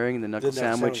typically wearing the Knuckle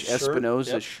Sandwich Sandwich shirt.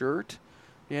 Espinosa Yep. shirt.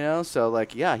 So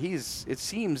it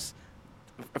seems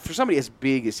for somebody as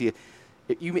big as he.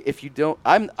 If you don't,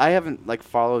 I haven't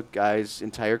followed Guy's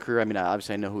entire career. I mean,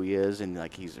 obviously I know who he is, and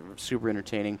he's super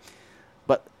entertaining,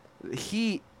 but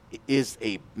he is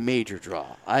a major draw.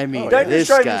 I mean, Diners, this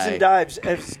Drive-Ins, guy. and Dives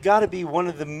has got to be one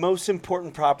of the most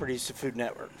important properties to Food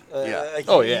Network.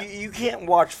 You can't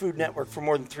watch Food Network for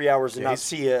more than 3 hours and not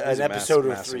see an episode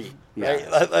or 3. Yeah.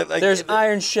 Right? There's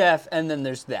Iron Chef, and then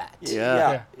there's that.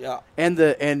 Yeah. And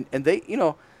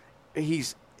they,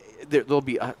 there'll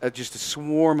be just a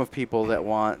swarm of people that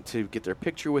want to get their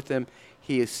picture with him.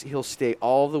 He'll stay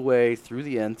all the way through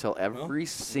the end till every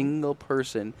single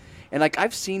person. And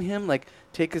I've seen him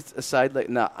take us aside,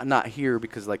 not here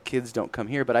because kids don't come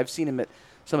here, but I've seen him at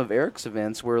some of Eric's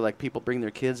events where people bring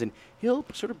their kids and he'll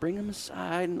sort of bring them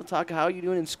aside and they'll talk how you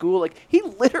doing in school. He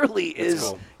literally is.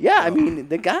 cool. Yeah, I mean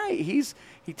the guy he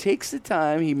takes the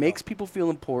time. He makes people feel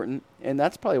important. and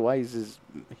that's probably why he's as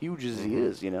huge as he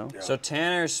is. So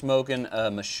Tanner's smoking a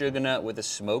Meshuggah with a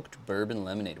smoked bourbon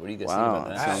lemonade. What do you guys think about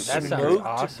that? That sounds Smoked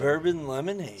awesome. bourbon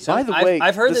lemonade. So By the I've- way,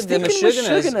 I've heard that the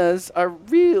Meshuggahs are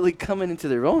really coming into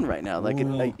their own right now.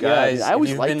 Guys, I always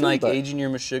if you've liked been them, like but- aging your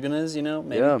Meshuggahs,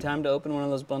 maybe Yeah. time to open one of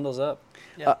those bundles up.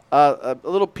 a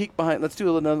little peek behind. Let's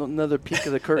do another peek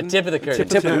of the curtain. Tip of the curtain.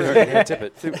 Tip of the curtain. Yeah, tip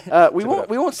it. We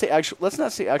won't say actual. Let's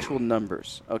not say actual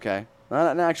numbers. Okay,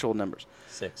 not actual numbers.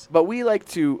 6. But we like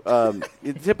to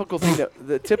the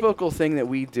typical thing that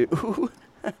we do.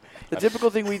 The typical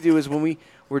thing we do is when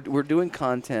we're doing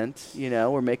content.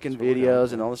 We're making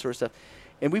videos and all this sort of stuff,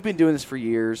 and we've been doing this for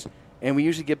years. And we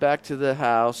usually get back to the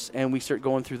house and we start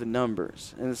going through the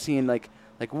numbers and seeing like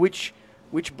which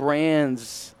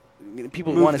brands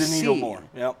people Move want to the needle see. more.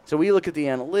 Yep. So we look at the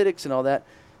analytics and all that.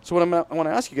 So what I want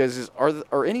to ask you guys is,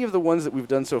 are any of the ones that we've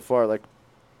done so far like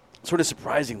sort of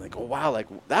surprising? Like, oh wow, like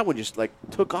that one just like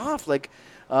took off. Like,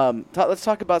 let's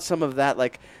talk about some of that.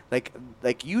 Like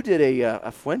you did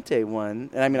a Fuente one,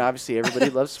 and I mean obviously everybody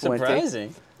loves Fuente,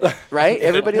 Surprising. right?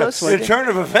 Everybody loves The Fuente. turn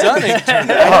of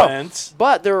events.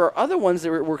 But there are other ones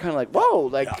that were kind of like, whoa,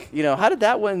 like how did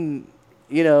that one?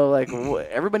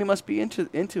 Everybody must be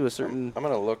into a certain. I'm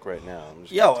gonna look right now. I'm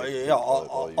just Yeah, gonna take a look while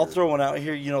I'll you're- throw one out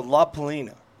here. La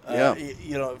Polina. Yeah.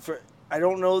 I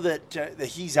don't know that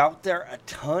he's out there a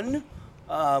ton.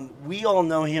 We all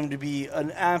know him to be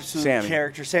an absolute Sammy.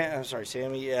 character.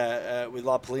 Sammy with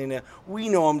La Polina. We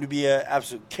know him to be an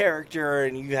absolute character,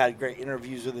 and you had great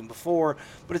interviews with him before.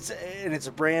 But it's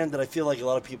a brand that I feel like a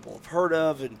lot of people have heard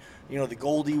of, and the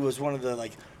Goldie was one of the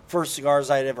first cigars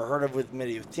I'd ever heard of with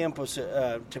Medio Tiempo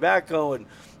tobacco, and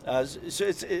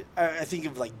so I think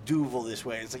of Duvel this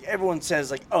way. It's like everyone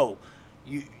says oh.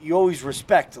 You always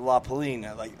respect La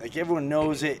Polina. Like everyone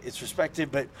knows it, it's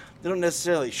respected, but they don't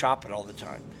necessarily shop it all the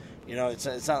time.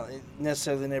 It's not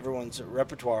necessarily in everyone's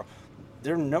repertoire.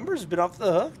 Their numbers have been off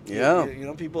the hook. Yeah.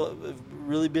 People have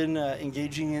really been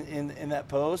engaging in that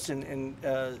post and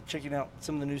checking out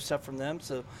some of the new stuff from them.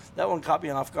 So that one caught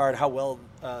me off guard. How well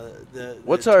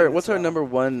What's our number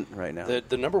one right now?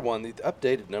 The number one, the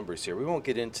updated numbers here. We won't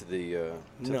get into the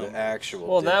actual.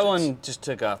 Well, that digits. one just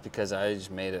took off because I just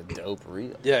made a dope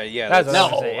reel. Yeah. That's what I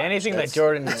was No. gonna say. Anything that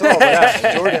Jordan.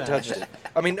 Jordan touched it.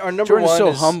 I mean, our number Jordan's one so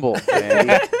is humble,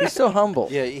 man. He's so humble.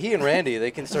 Yeah, he and Randy,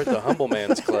 they can start the Humble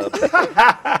Man's Club.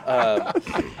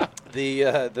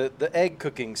 The egg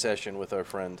cooking session with our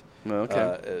friend.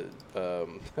 Okay.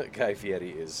 Guy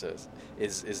Fieri is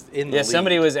in the Yeah, lead.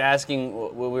 somebody was asking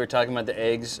when we were talking about the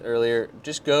eggs earlier.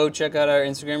 Just go check out our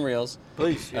Instagram reels.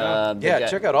 Please.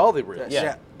 check out all the reels. Yeah,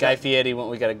 Yeah. Guy Fieri one.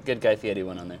 We got a good Guy Fieri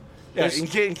one on there. Yeah,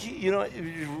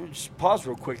 just pause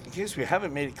real quick in case we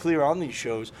haven't made it clear on these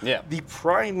shows. Yeah. The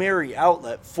primary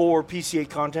outlet for PCA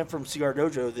content from Cigar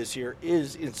Dojo this year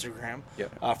is Instagram.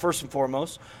 Yep. First and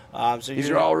foremost. So These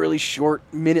are all really short,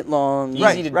 minute long.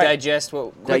 Easy to digest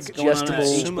what's going on at Digestible.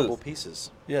 each Consumable booth.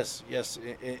 pieces. Yes,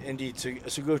 indeed.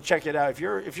 So go check it out.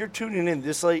 If you're tuning in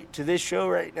this late to this show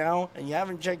right now and you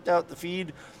haven't checked out the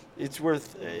feed, it's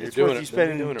worth doing you it-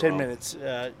 spending you're doing it 10 wrong. minutes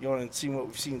going and seeing what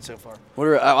we've seen so far. What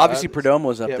are obviously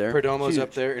Perdomo's up yeah, there. Perdomo's Huge.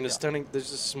 up there, and a stunning.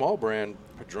 There's a small brand,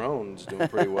 Padrone's doing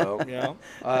pretty well. Yeah.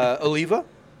 Oliva,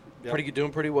 Yep.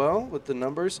 doing pretty well with the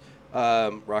numbers.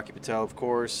 Rocky Patel, of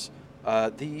course.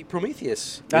 The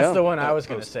Prometheus. That's Yeah. the one I was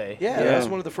gonna post. say. Yeah, Yeah. that was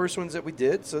one of the first ones that we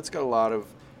did, so it's got a lot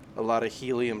of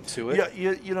helium to it.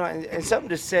 Yeah, and something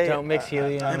to say. Don't mix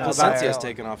helium. And About Placencia's that.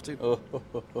 taken off too.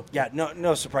 Yeah,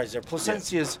 no surprise there.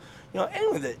 Placencia's,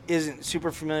 anyone that isn't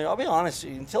super familiar, I'll be honest,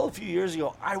 until a few years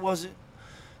ago, I wasn't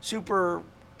super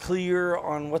clear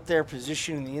on what their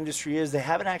position in the industry is. They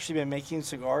haven't actually been making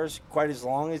cigars quite as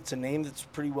long. It's a name that's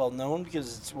pretty well known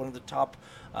because it's one of the top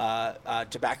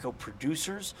tobacco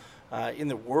producers in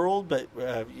the world, but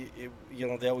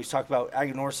they always talk about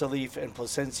Aganorsa Leaf and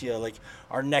Placencia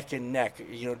are neck and neck.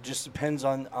 It just depends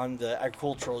on the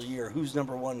agricultural year, who's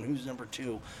number one and who's number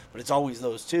two, but it's always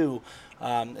those two.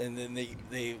 And then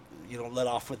they let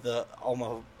off with the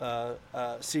Alma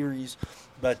series,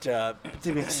 but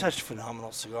they make such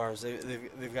phenomenal cigars.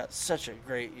 They've got such a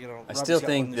great I Robbie's still got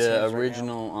one think in the series right now.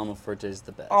 original Alma Fuerte is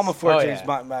the best. Alma Fuerte yeah. is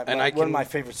one And of my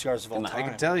favorite cigars of all And time. I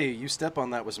can tell you step on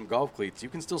that with some golf cleats, you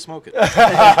can still smoke it.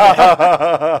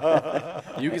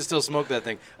 You can still smoke that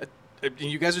thing.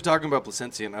 You guys are talking about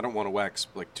Placencia, and I don't want to wax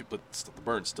but the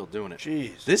burn's still doing it.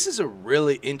 Jeez. This is a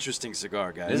really interesting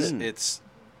cigar, guys. Mm.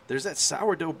 There's that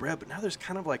sourdough bread, but now there's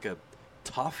kind of like a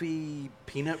toffee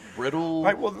peanut brittle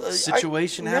Right, well,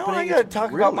 situation happening. Now I got to It's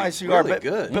talk really, about my cigar, really but,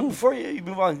 good. but before you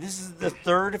move on, this is the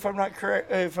third, if I'm not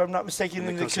correct, if I'm not mistaken,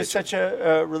 in the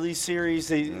Cosecha release series.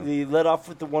 They led off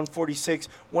with the 146,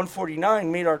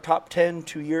 149 made our top 10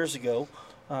 2 years ago.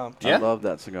 I love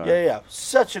that cigar. Yeah,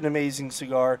 such an amazing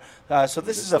cigar. So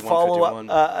this is a follow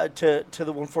up to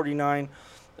the 149.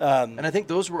 And I think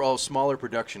those were all smaller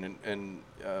production. And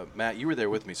Matt, you were there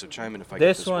with me, so chime in if I get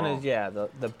this one wrong. is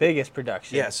the biggest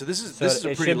production. Yeah, so this is a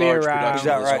it pretty should be large around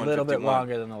production. a little bit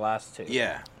longer than the last two.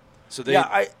 Yeah. So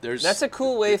there's That's a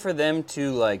cool way for them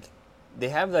to like. They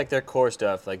have like their core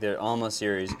stuff, like their Alma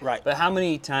series. Right. But how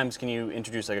many times can you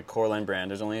introduce like a core line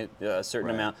brand? There's only a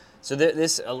certain amount. So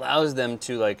this allows them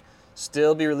to like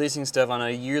still be releasing stuff on a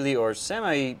yearly or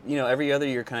semi, every other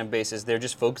year kind of basis. They're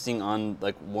just focusing on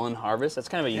like one harvest. That's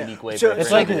kind of a unique way. So, for a it's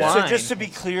brand like to do that. wine. So just to be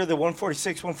clear, the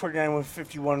 146, 149,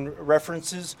 151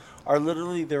 references are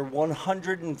literally their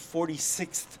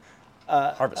 146th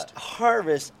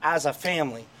harvest as a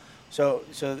family. So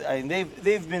I mean,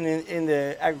 they've been in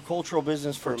the agricultural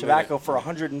business for tobacco for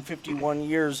 151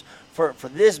 years for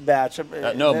this batch.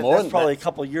 That's probably a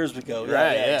couple years ago.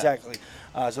 Right, yeah, exactly.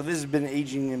 So this has been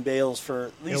aging in bales for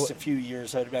at least a few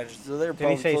years, I'd imagine. So they're Did he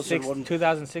probably say closer to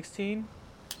 2016?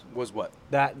 was what?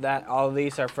 That all of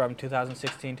these are from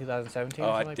 2016, 2017. Oh,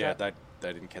 something like that?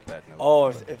 I didn't get that. No. Oh,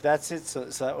 if that's it, so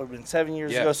that would have been 7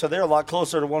 years Yeah. ago. So they're a lot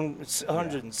closer to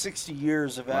 160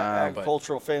 years of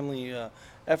agricultural family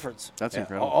efforts. That's Yeah,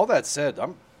 incredible. all that said,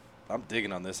 I'm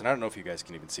digging on this, and I don't know if you guys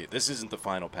can even see it. This isn't the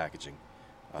final packaging.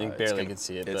 You barely can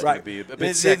see it. It's But going to be a bit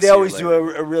They sexier always do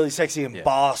later. a really sexy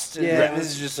embossed. Yeah. This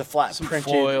is just a flat Some printed.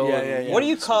 foil Yeah, and- yeah, yeah. What do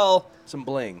you call Some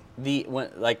bling.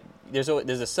 there's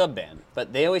a sub band,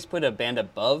 but they always put a band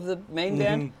above the main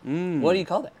band. What do you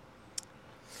call that?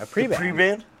 A pre-band.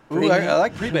 Pre-band? Ooh, I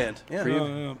like pre-band. Yeah.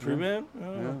 Pre-band?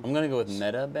 I'm gonna go with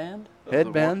meta band.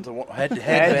 Headband.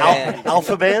 Headband.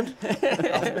 Alpha band?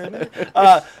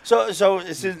 So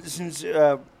since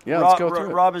let's go through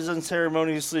it. Rob has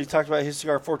unceremoniously talked about his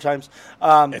cigar 4 times.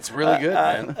 It's really good,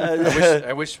 man.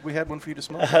 I wish we had one for you to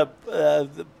smoke.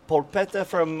 The Polpetta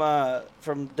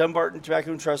from Dumbarton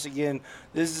Tobacco and Trust again.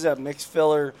 This is a mixed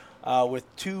filler with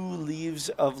 2 leaves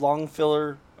of long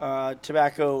filler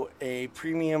tobacco, a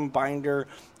premium binder,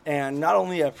 and not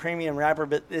only a premium wrapper,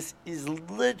 but this is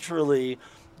literally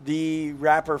the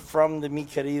wrapper from the Mi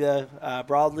Querida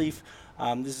broadleaf.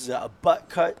 This is a butt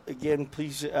cut. Again,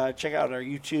 please check out our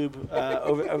YouTube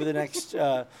over the next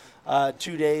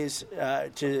 2 days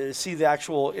to see the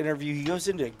actual interview. He goes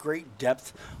into great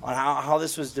depth on how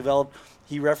this was developed.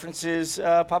 He references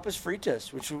Papas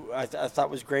Fritas, which I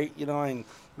thought was great. And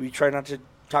we try not to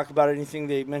talk about anything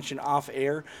they mention off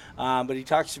air, but he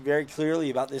talks very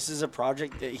clearly about this is a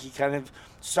project that he kind of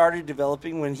started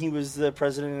developing when he was the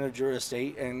president of Jura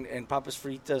State, and Papas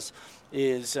Fritas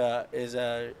is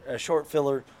a short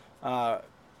filler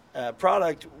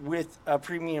product with a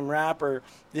premium wrapper.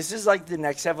 This is like the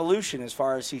next evolution as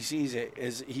far as he sees it.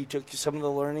 Is he took some of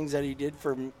the learnings that he did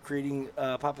from creating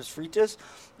Papas Fritas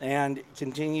and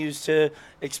continues to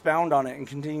expound on it and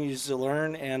continues to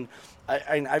learn. And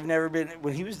I've never been,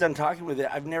 when he was done talking with it,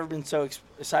 I've never been so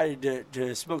excited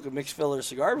to smoke a mixed filler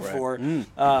cigar before.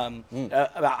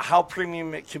 About how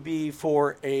premium it could be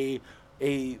for a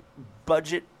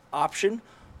budget option.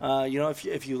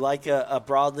 If you like a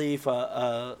broadleaf,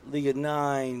 a Liga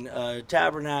 9, a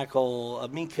Tabernacle, a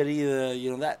Mi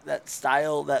Querida, that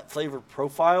style, that flavor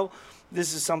profile,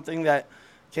 this is something that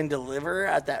can deliver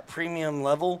at that premium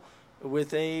level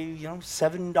with a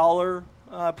 $7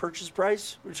 purchase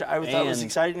price, which I thought was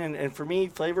exciting. And for me,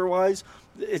 flavor-wise,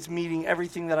 it's meeting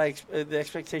everything that the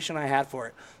expectation I had for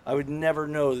it. I would never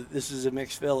know that this is a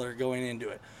mixed filler going into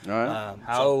it. All right.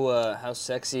 How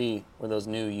sexy were those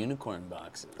new unicorn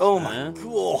boxes? Oh my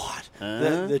God!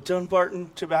 The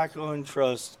Dumbarton Tobacco and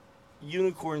Trust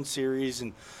Unicorn series,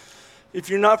 and if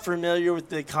you're not familiar with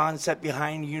the concept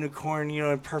behind unicorn,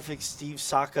 in perfect Steve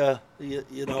Saka,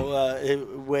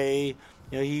 way.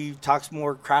 He talks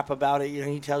more crap about it.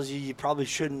 He tells you probably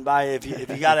shouldn't buy it. If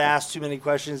you got to ask too many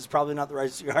questions, it's probably not the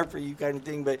right cigar for you, kind of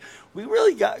thing. But we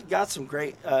really got some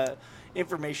great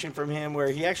information from him where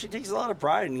he actually takes a lot of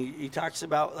pride, and he talks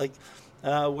about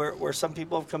where some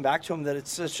people have come back to him that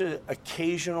it's such an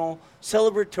occasional,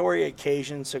 celebratory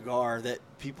occasion cigar that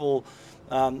people,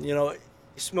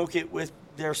 smoke it with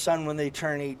their son when they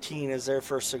turn 18 as their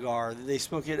first cigar. They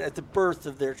smoke it at the birth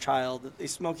of their child. They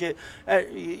smoke it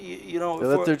at, They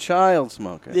let their child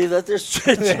smoke it. They let their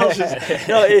child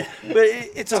but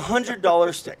it's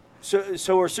 $100 stick.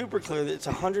 So we're super clear that it's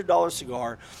 $100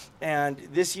 cigar, And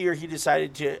this year he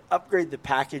decided to upgrade the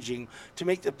packaging to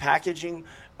make the packaging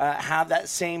have that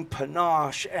same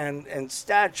panache and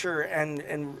stature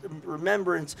and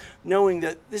remembrance, knowing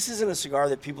that this isn't a cigar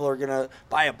that people are going to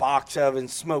buy a box of and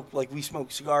smoke like we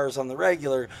smoke cigars on the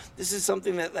regular. This is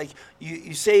something that like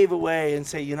you save away and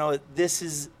say, you know, this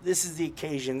is the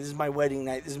occasion. This is my wedding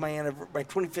night. This is my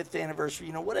 25th anniversary.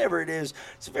 You know, whatever it is.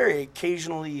 It's a very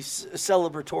occasionally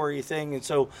celebratory thing. And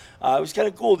so it was kind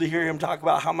of cool to hear him talk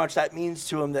about how much that means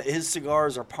to him, that his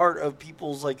cigars are part of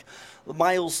people's like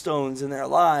milestones in their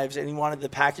lives, and he wanted the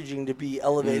packaging to be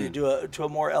elevated to a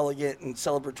more elegant and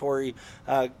celebratory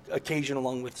occasion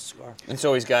along with the cigar. And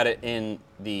so he's got it in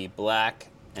the black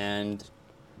and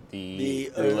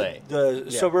the brulee. The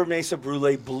Sober Mesa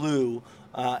Brulee blue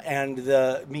and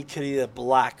the Mi Querida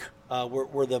black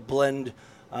were the blend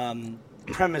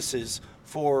premises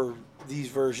for these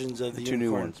versions of the two new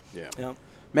unicorn. ones. Yeah. Yep.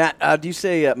 Matt, do you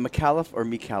say McAuliffe or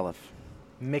McAuliffe?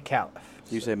 McAuliffe.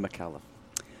 You say McAuliffe.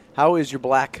 How is your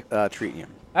black treating you?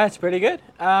 That's pretty good.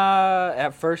 At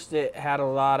first, it had a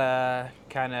lot of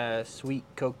kind of sweet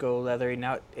cocoa leathery.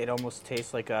 Now it almost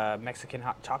tastes like a Mexican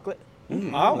hot chocolate. A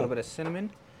little bit of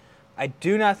cinnamon. I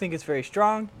do not think it's very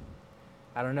strong.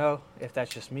 I don't know if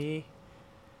that's just me.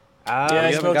 Yeah, You I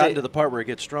haven't smoked gotten it. to the part where it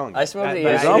gets strong. I smoked it.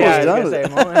 It's Yeah, almost I was done gonna with say it. a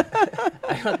moment.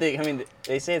 I don't think. I mean,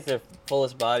 they say it's the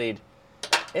fullest bodied.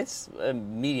 It's a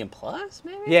medium plus,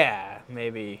 maybe. Yeah,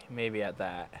 maybe at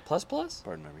that. Plus plus.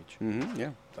 Pardon my reach. Mm-hmm,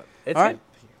 yeah. It's All right. good.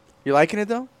 You liking it,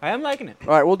 though? I am liking it.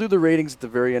 All right, we'll do the ratings at the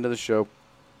very end of the show.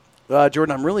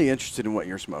 Jordan, I'm really interested in what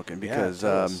you're smoking because,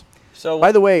 tell us. So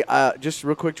by the way, just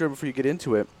real quick, Jordan, before you get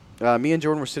into it, me and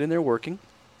Jordan were sitting there working,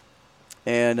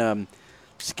 and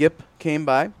Skip came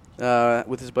by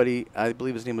with his buddy. I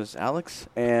believe his name was Alex,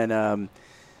 and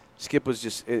Skip was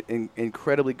just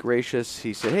incredibly gracious.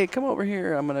 He said, "Hey, come over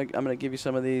here. I'm gonna give you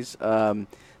some of these." So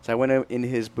I went in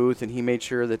his booth, and he made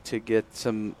sure that to get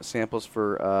some samples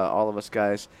for all of us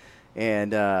guys.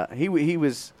 And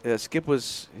Skip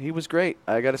was great.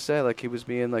 I gotta say, like he was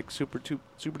being like super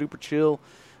duper chill.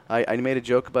 I made a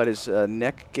joke about his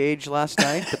neck gauge last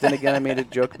night, but then again I made a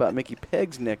joke about Mickey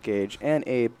Peg's neck gauge and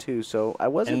Abe too. So I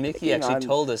wasn't. and Mickey picking actually on-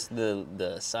 told us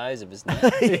the size of his neck.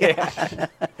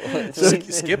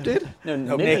 Skip did? No,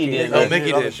 Mickey Mickey did. did. Oh, Like, Mickey Mickey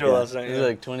did on did, the show yeah. last night. it was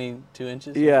like 22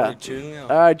 inches. Yeah. 22, yeah. All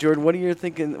right, Jordan. What are you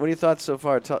thinking? What are your thoughts so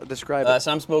far? Describe it.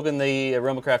 So I'm smoking the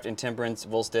Romacraft Intemperance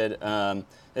Volstead.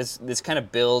 This kind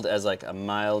of billed as like a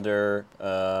milder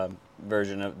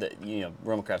version of the,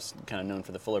 Romacraft's kind of known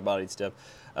for the fuller bodied stuff.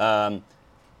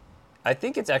 I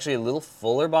think it's actually a little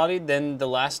fuller bodied than the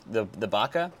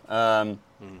Baca.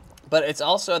 But it's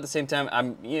also at the same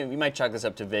time, you might chalk this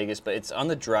up to Vegas, but it's on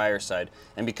the drier side,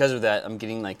 and because of that, I'm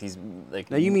getting like these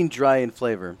like. Now you mean dry in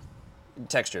flavor?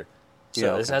 texture. So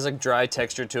Yeah, this okay. has a dry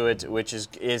texture to it, which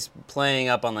is playing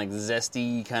up on like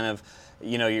zesty kind of,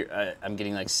 I'm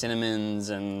getting like cinnamons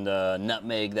and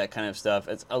nutmeg, that kind of stuff.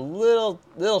 It's a little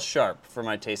sharp for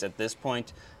my taste at this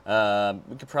point. We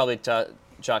could probably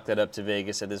chalk that up to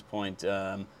Vegas at this point.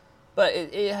 But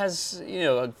it has,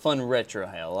 a fun retro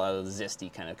high, a lot of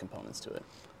zesty kind of components to it.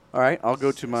 All right, I'll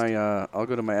go to my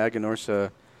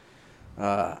Aganorsa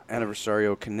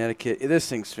Anniversario Connecticut. This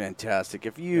thing's fantastic.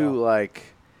 If you like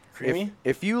Creamy?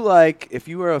 if you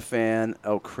are a fan,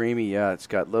 creamy, yeah, it's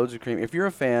got loads of cream. If you're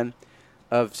a fan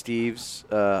of Steve's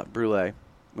Brulee,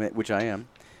 which I am,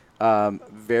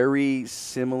 very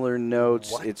similar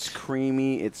notes. What? It's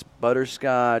creamy, it's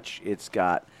butterscotch, it's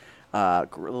got a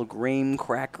little grain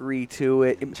crackery to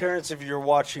it. Terrence, if you're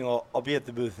watching, I'll be at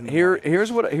the booth. In the morning.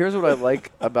 Here's what I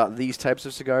like about these types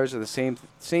of cigars. Are the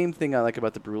same thing I like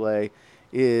about the Brulee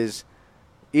is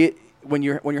it when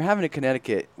you're having a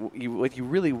Connecticut, what you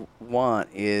really want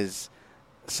is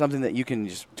something that you can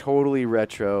just totally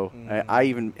retro. Mm-hmm. I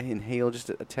even inhale just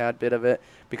a tad bit of it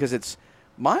because it's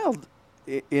mild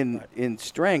in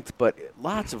strength, but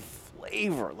lots of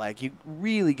flavor. Like you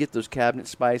really get those cabinet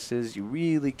spices. You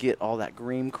really get all that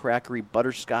green crackery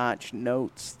butterscotch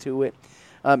notes to it.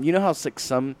 You know how it's like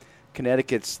some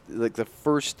Connecticut's like the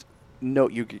first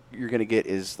note you're gonna get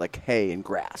is like hay and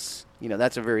grass.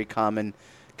 That's a very common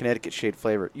Connecticut shade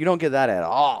flavor. You don't get that at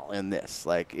all in this.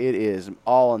 Like it is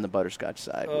all on the butterscotch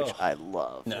side, which I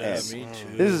love. Nice. And Me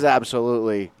too. this is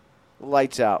absolutely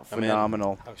lights out, I'm in.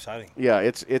 phenomenal. How exciting. Yeah,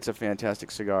 it's a fantastic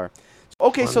cigar.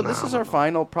 Okay, so this is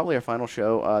probably our final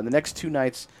show. The next 2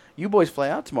 nights, you boys fly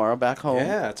out tomorrow back home.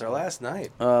 Yeah, it's our last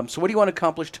night. So what do you want to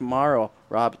accomplish tomorrow,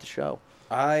 Rob, at the show?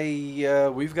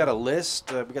 We've got a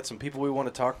list. We got some people we want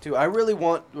to talk to. I really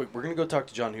want. We're going to go talk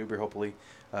to John Huber, hopefully.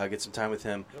 get some time with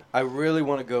him. I really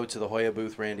want to go to the Hoya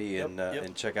booth, Randy, and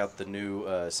Yep. check out the new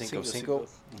Cinco, Cinco.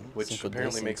 which Cinco de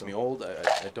apparently makes Cinco. me old.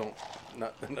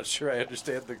 I'm not sure I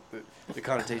understand the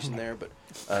connotation there, but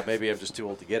maybe I'm just too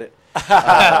old to get it.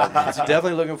 So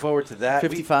definitely looking forward to that.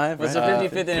 55, Well, it's right? the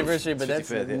 55th anniversary, but that's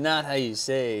 55th, yeah. not how you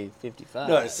say 55.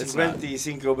 No, it's 55,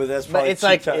 but that's But probably it's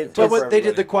like- too it- But tough what for they did the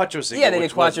everybody. Quattro Cinco. Yeah, they did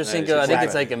which Quattro wasn't- Cinco. I think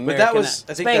it's exactly. like But that was,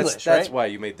 American- I think that's Spanglish, right? why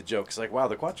you made the joke. It's like, wow,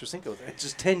 the Quattro Cinco. It's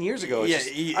just 10 years ago. It's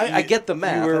Yeah, just- I get the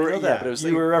math. You I were, know that, but it was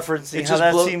you were referencing it how just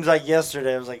that blow- seems like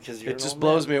yesterday. I was like, because It just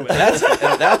blows me away.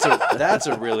 That's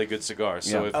a really good cigar.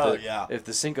 So Yeah. if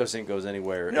the Cinco Cinco's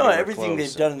anywhere, No, anywhere everything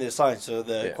close, they've done in this line. So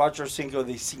the Yeah. Quattro Cinco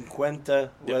de Cincuenta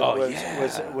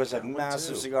was a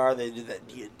massive too. cigar. They did that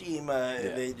Diadema.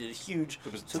 Yeah. They did a huge.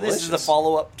 It was So this is the delicious.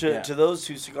 follow-up to, Yeah. to those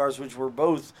two cigars, which were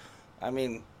both, I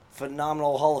mean,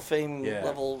 phenomenal Hall of Fame Yeah.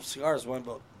 level cigars. One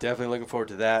both. Definitely looking forward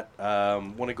to that.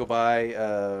 Want to go by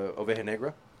Oveja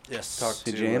Negra. Yes. Talk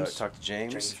to James.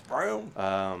 James. Brown.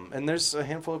 And there's a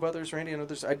handful of others, Randy. I know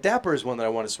there's Dapper is one that I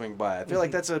want to swing by. I feel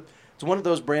like it's one of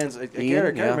those brands.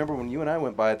 Garrett, I remember when you and I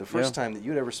went by the first time that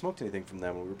you'd ever smoked anything from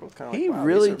them. We were both kind of like, He wow,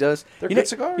 really these are- does. They're you good know,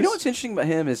 cigars. You know what's interesting about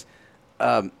him is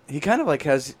he kind of like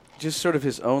has just sort of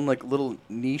his own like little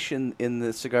niche in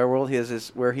the cigar world. He has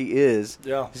this where he is.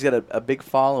 Yeah. He's got a big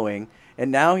following,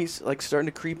 and now he's like starting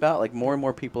to creep out. Like more and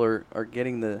more people are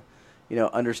getting the,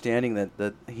 understanding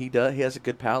that he has a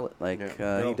good palate. Like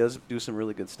Yeah. he does do some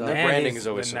really good stuff. Their And branding he's is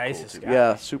always the so cool, nicest too. guy.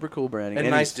 Yeah, super cool branding And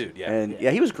nice he's- dude, yeah. And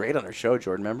he was great on our show,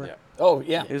 Jordan. Remember? Yeah. Oh,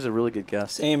 yeah. He was a really good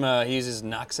guest. Same, he uses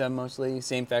Noxa mostly.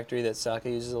 Same factory that Sake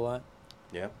uses a lot.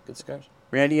 Yeah. Good cigars.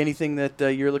 Randy, anything that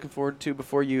you're looking forward to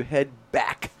before you head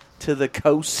back to the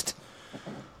coast?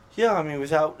 Yeah, I mean,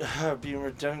 without being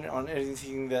redundant on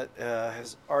anything that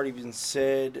has already been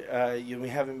said, we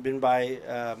haven't been by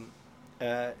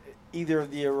either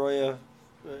of the Arroyo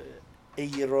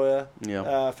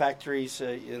factories.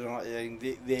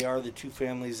 They are the two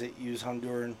families that use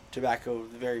Honduran tobacco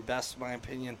the very best, in my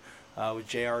opinion, with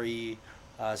JRE,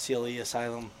 CLE,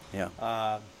 Asylum.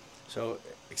 Yeah. So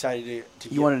excited to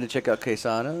You wanted to check out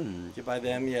Quesada and get by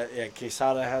them. Yeah.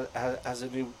 Quesada has a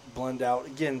new blend out.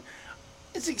 Again,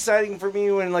 it's exciting for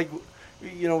me when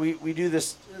we do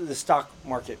the stock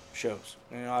market shows.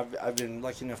 I've been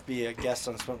lucky enough to be a guest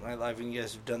on Smoke Night Live, and you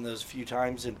guys have done those a few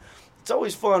times, and it's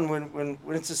always fun when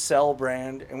it's a sell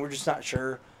brand and we're just not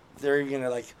sure if they're even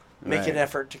gonna make an Right.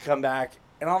 effort to come back,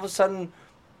 and all of a sudden,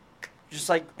 just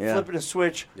flipping a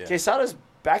switch, Yeah. Quesada's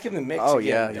back in the mix Oh, again.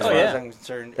 yeah, As yeah. far Oh, as yeah. I'm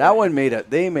concerned. that one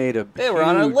they made a They were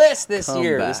on our huge list this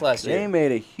year, comeback. this last year. They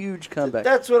made a huge comeback.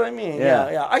 That's what I mean.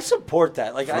 Yeah. Yeah. I support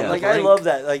that. I Frank. love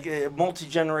that. Like a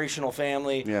multi-generational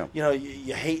family. Yeah.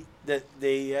 You hate that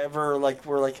they ever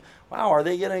were like, wow, are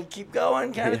they gonna keep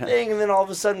going kind of Yeah. thing? And then all of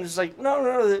a sudden it's like,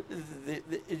 no.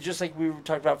 It's just like we were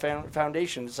talking about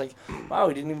Foundation. It's like, wow,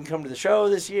 he didn't even come to the show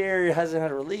this year. He hasn't had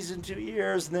a release in 2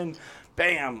 years, and then.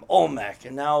 Bam, Olmec,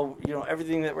 and now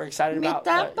everything that we're excited about,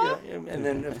 and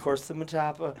then of course the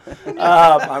Matapa.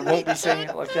 I won't be saying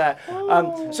it like that.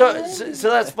 So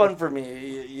that's fun for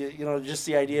me, just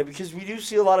the idea, because we do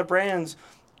see a lot of brands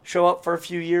show up for a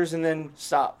few years and then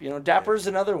stop. Dapper's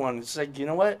another one. It's like, you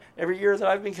know what? Every year that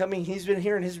I've been coming, he's been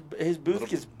here, and his booth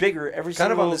gets bigger every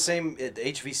Kind of single. on the same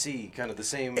HVC, kind of the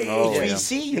same.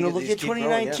 HVC, yeah. look These at keep growing,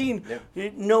 2019. yeah.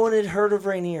 No one had heard of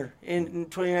Rainier in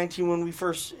 2019 when we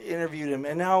first interviewed him,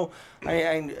 and now,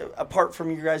 I apart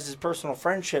from your guys' personal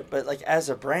friendship, but as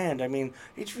a brand, I mean,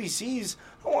 HVC's.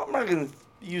 I'm not going to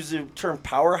use the term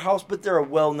powerhouse, but they're a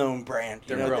well-known brand.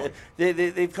 They're growing.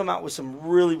 They've come out with some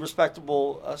really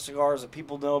respectable cigars that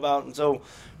people know about, and so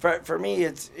for me,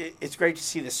 it's great to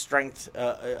see the strength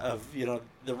of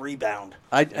the rebound.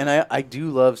 I do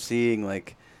love seeing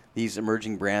these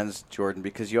emerging brands, Jordan,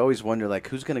 because you always wonder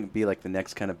who's going to be the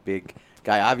next kind of big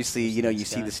guy. Obviously, you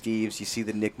see the Steves, you see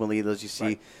the Nick Molitos, you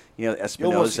see Espinosa. You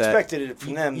almost expected it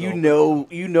from them. You though.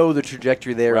 know the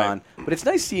trajectory they're Right. on, but it's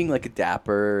nice seeing a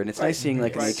Dapper, and it's nice seeing an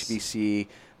Right. HBC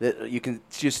that you can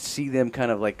just see them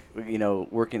kind of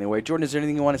working their way. Jordan, is there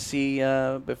anything you want to see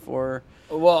before?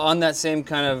 Well, on that same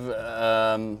kind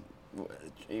of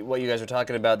what you guys were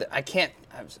talking about, I can't.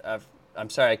 I'm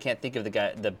sorry, I can't think of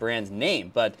the brand's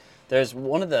name, but there's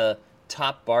one of the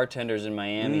top bartenders in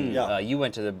Miami. Yeah. You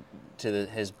went to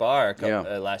his bar Yeah.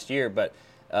 last year, but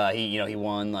he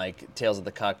won Tales of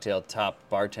the Cocktail top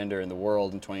bartender in the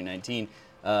world in 2019.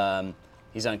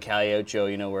 He's on Cali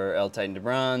Ocho, where El Titan de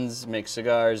Bronze makes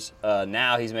cigars.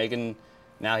 Now he's making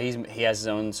now he has his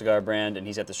own cigar brand, and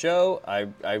he's at the show.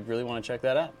 I really want to check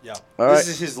that out. Yeah. All This right.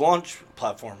 is his launch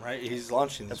platform, right? He's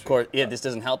launching this. Of course, yeah. This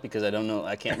doesn't help because I don't know.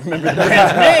 I can't remember the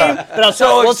brand's name. But I'm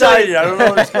So we'll tell excited! you, I don't know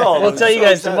what it's called. we'll I'm tell you so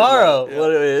guys excited tomorrow about it.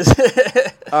 what it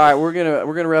is. All right, we're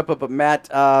gonna wrap up. But Matt,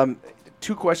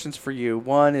 2 questions for you.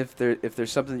 One, if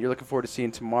there's something that you're looking forward to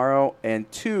seeing tomorrow, and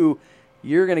 2,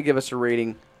 you're gonna give us a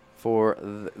rating for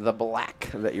the black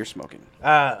that you're smoking.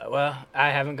 Well, I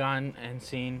haven't gone and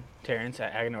seen Terrence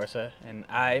at Aganorsa, and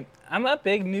I'm a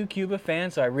big New Cuba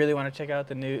fan, so I really want to check out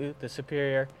the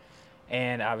Superior,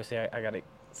 and obviously I got to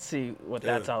see what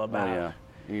that's all Oh about. yeah,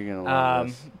 you're gonna love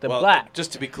this. The Well, black.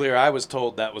 Just to be clear, I was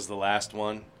told that was the last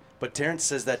one, but Terrence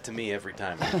says that to me every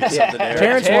time. Something there.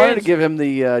 Terrence wanted to give him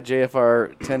the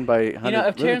JFR 10 by 100. You know,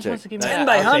 if Terrence lunatic. wants to give me 10 that,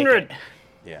 by I'll take 100. it.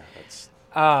 Yeah, that's.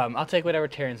 I'll take whatever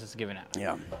Terrence is giving out.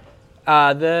 Yeah.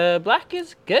 The black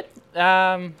is good.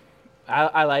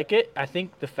 I like it. I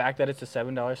think the fact that it's a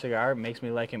 $7 cigar makes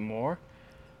me like it more.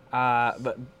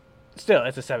 But still,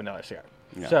 it's a $7 cigar.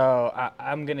 Yeah. So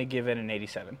I'm going to give it an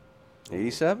 87.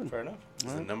 87. Fair enough.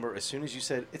 The number, as soon as you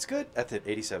said it's good, I had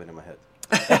 87 in my head.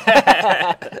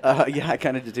 Yeah, I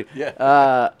kind of did too.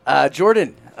 Yeah.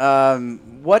 Jordan,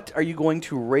 what are you going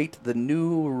to rate the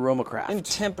new Romacraft?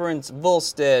 Intemperance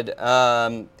Volstead.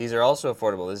 These are also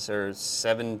affordable. These are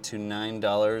 $7 to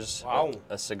 $9 Wow.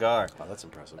 a cigar. Oh, that's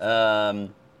impressive.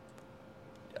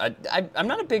 I'm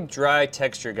not a big dry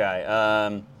texture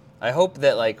guy. I hope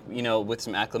that, like, you know, with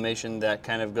some acclimation, that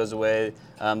kind of goes away.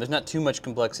 There's not too much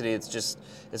complexity. It's just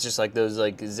like those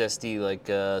like zesty like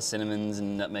cinnamons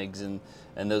and nutmegs and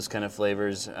those kind of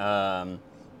flavors.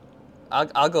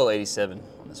 I'll go 87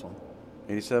 on this one.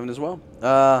 87 as well.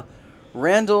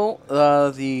 Randall,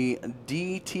 the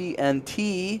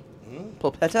DTNT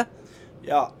Pulpetta.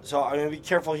 Yeah, so I'm going to be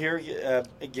careful here.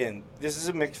 Again, this is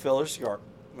a mixed filler cigar.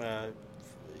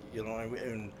 You know,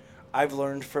 and I've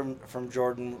learned from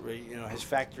Jordan, you know, his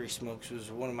factory smokes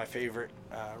was one of my favorite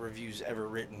reviews ever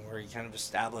written, where he kind of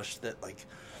established that, like,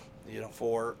 you know,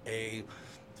 for a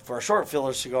short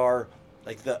filler cigar,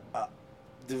 like the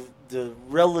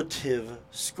relative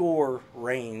score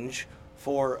range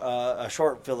for a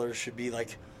short filler should be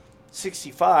like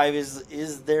 65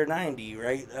 is their 90,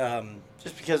 right?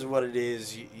 Just because of what it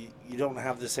is, you don't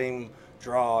have the same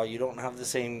draw, you don't have the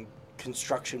same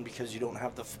construction because you don't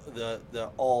have the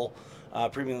all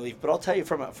premium leaf. But I'll tell you,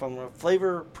 from a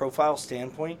flavor profile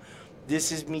standpoint,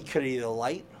 this is Mi Querida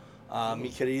Light. Mi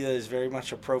Querida is very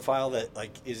much a profile that,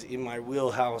 like, is in my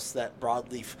wheelhouse, that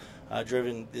broadleaf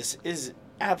driven. This is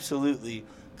absolutely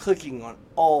clicking on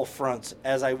all fronts,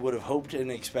 as I would have hoped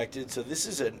and expected. So this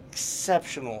is an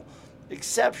exceptional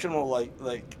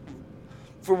like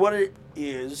for what it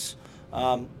is.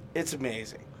 It's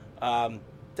amazing.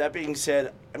 That being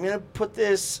said, I'm gonna put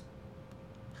this.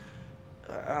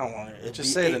 I don't want to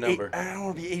Just say the number. I don't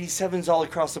want to be 87s all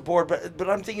across the board, but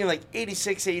I'm thinking like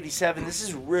 86, 87. This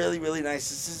is really, really nice.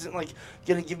 This isn't like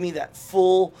going to give me that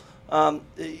full,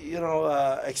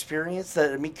 experience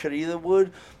that a Mi Querida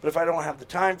would. But if I don't have the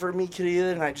time for a Mi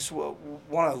Querida and I just want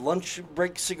a lunch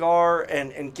break cigar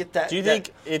and get that, Do you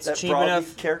think it's that cheap broadleaf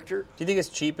enough? character? Do you think it's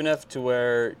cheap enough to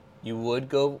where you would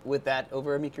go with that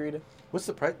over a Mi Querida? What's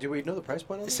the price? Do we know the price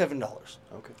point on It's this? $7.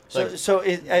 Okay. So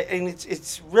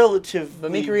it's relative.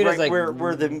 But Mi Querida's like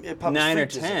where the Papa 9 or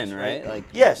Street is, 10, right? Like,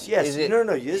 Yes. is it- No.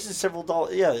 This is several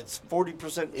dollars. Yeah, it's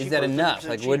 40%. is cheaper, that enough? 50%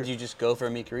 Like, cheaper. would you just go for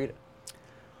a Mi Querida?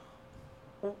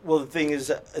 Well, the thing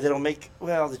is, they'll make.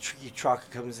 Well, the tricky chocolate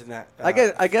comes in that. I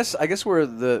guess where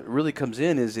the really comes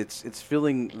in is it's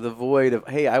filling the void of,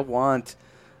 hey, I want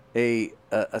the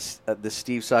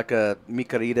Steve Saka Mi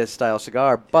Querida style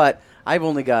cigar, but I've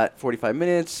only got 45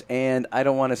 minutes and I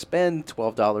don't want to spend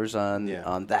 $12 on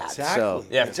that. Exactly. So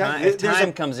Yeah, Exactly. if There's time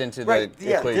a- comes into Right. the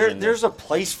Yeah. equation. There's a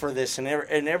place for this, and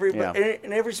every Yeah.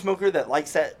 and every smoker that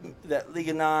likes that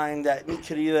Liga 9, that Mi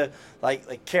Querida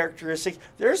like characteristic.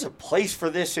 There's a place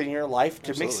for this in your life to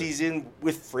mix Absolutely. these in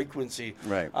with frequency.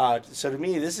 Right. So to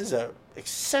me, this is a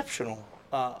exceptional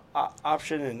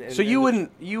option. And So you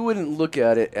wouldn't look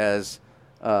at it as,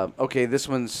 okay, this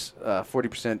one's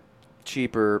 40%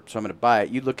 cheaper, so I'm going to buy it.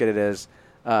 You'd look at it as,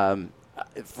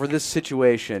 for this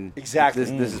situation, Exactly.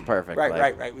 This is perfect.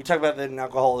 Right. We talk about that in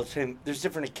alcohol. There's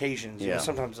different occasions. You know, Yeah.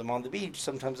 sometimes I'm on the beach.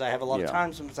 Sometimes I have a lot Yeah. of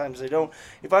time. Sometimes I don't.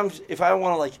 If I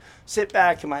want to like sit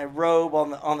back in my robe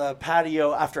on the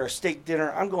patio after a steak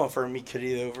dinner, I'm going for a Mi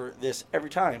Querida over this every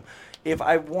time. If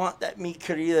I want that Mi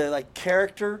Querida like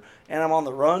character and I'm on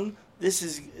the run,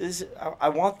 I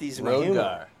want these in my humor.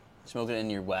 Rogar. Smoking it in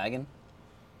your wagon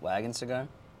cigar.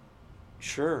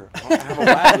 Sure. I don't have a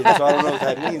wagon, so I don't know what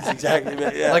that means exactly.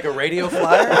 But yeah. Like a radio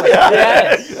flyer?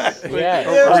 Yeah.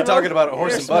 Or are we talking about a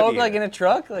horse and buggy? Smoke like in a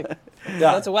truck? Like Yeah.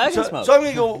 that's a wagon so, smoke. So I'm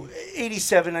going to go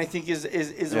 87, I think, is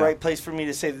the Yeah. right place for me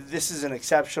to say that this is an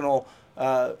exceptional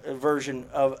version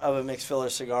of a mixed filler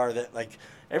cigar that, like,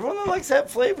 everyone that likes that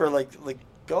flavor, like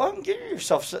go out and get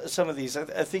yourself some of these.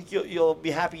 I think you'll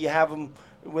be happy you have them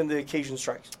when the occasion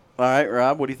strikes. All right,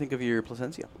 Rob, what do you think of your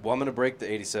Plasencia? Well, I'm going to break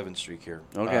the 87 streak here.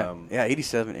 Okay. Yeah,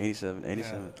 87. I'm, That's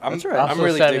all right. I'm Also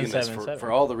really 7, digging this 7, for, 7.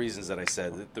 for all the reasons that I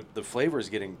said. The flavor is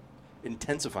getting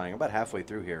intensifying. I'm about halfway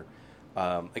through here.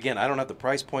 Again, I don't have the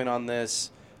price point on this.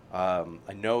 I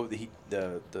know the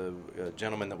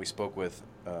gentleman that we spoke with,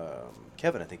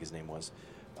 Kevin, I think his name was,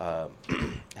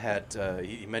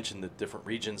 he mentioned the different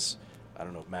regions. I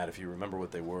don't know, Matt, if you remember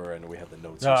what they were. I know we have the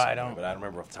notes. No, here I somewhere, don't. But I don't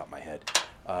remember off the top of my head.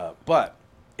 But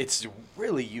it's a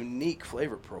really unique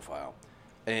flavor profile,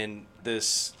 and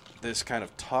this kind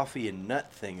of toffee and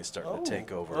nut thing is starting to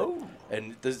take over. Oh.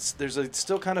 And there's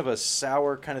still kind of a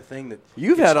sour kind of thing that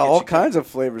You've gets- had gets all you kinds of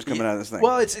flavors coming out of this thing.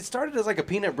 Well, it started as like a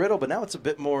peanut brittle, but now it's a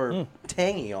bit more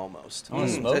tangy almost. I wanna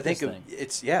smoke I think this of, thing.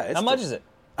 it's How much is it?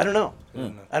 I don't know.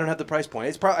 I don't have the price point.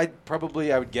 It's I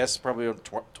would guess probably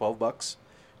 $12.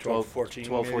 12, 14,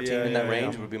 12, maybe, 14 yeah, in that yeah,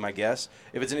 range yeah. would be my guess.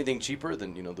 If it's anything cheaper,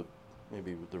 then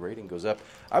maybe the rating goes up.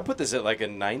 I put this at like a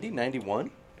 90, 91.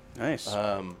 nice.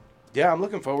 Yeah, I'm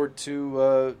looking forward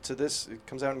to this. It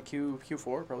comes out in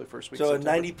Q4, probably first week. So a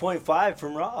September. 90.5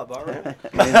 from Rob. All right.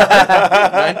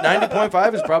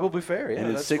 90.5 is probably fair. Yeah, and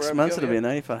in that's 6 where I'm months, going, it'll be yeah.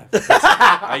 a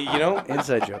 95.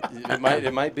 Inside joke.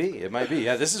 It might be.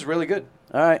 Yeah, this is really good.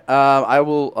 All right. I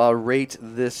will rate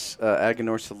this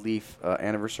Aganorsa Leaf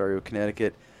Anniversario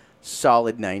Connecticut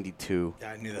solid 92.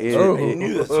 Yeah, I knew that. It- I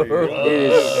knew that's what you were It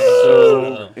is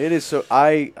so. It is so.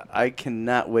 I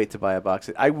cannot wait to buy a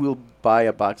box. I will buy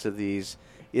a box of these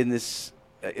in this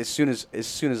as soon as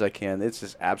I can. It's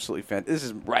just absolutely fantastic. This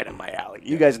is right up my alley.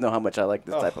 You guys know how much I like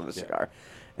this type of a cigar,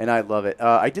 and I love it.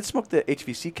 I did smoke the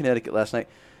HVC Connecticut last night,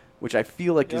 which I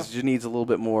feel like just needs a little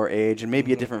bit more age and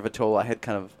maybe a different Vitola. I had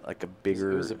kind of like a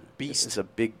bigger. It was a beast. It's a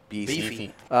big beast.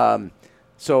 Beefy.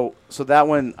 So that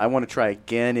one I want to try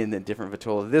again in a different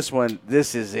Vitola. This one,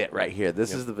 this is it right here.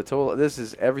 This is the Vitola. This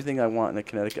is everything I want in a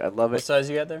Connecticut. I love What it. size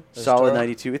you got there? This Solid Toro?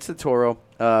 92. It's the Toro.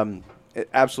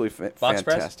 Absolutely Box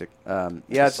press? fantastic.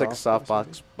 Yeah, it's like a soft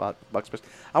box press.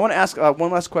 I want to ask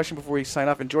one last question before we sign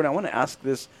off. And Jordan, I want to ask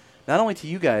this not only to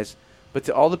you guys, but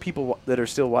to all the people that are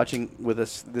still watching with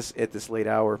us at this late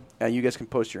hour. You guys can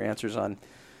post your answers on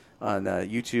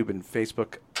YouTube and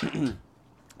Facebook.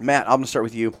 Matt, I'm gonna start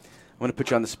with you. I'm gonna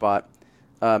put you on the spot.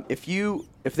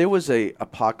 If there was a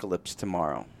apocalypse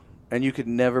tomorrow, and you could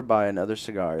never buy another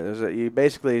cigar,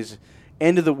 basically is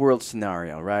end of the world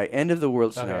scenario, right? End of the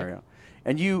world scenario,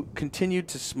 and you continued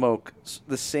to smoke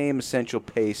the same essential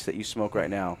pace that you smoke right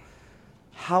now.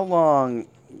 How long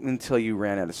until you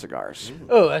ran out of cigars?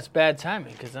 Oh, that's bad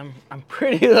timing because I'm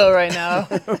pretty low right now.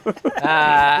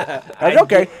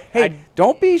 Okay. Hey,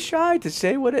 don't be shy to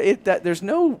say what there's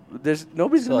nobody's So,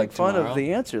 gonna like, make fun tomorrow? of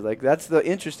the answer. Like that's the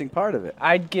interesting part of it.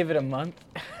 I'd give it a month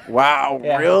Wow,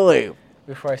 Yeah. really?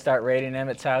 before I start raiding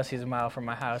Emmett's house. He's a mile from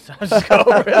my house. I'll just go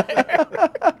over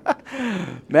there.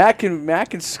 Matt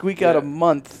can squeak out a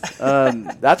month.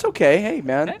 That's okay. Hey,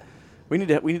 man, we need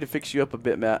to fix you up a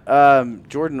bit, Matt.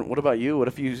 Jordan, what about you? What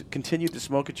if you continued to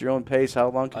smoke at your own pace? How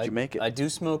long could you make it? I do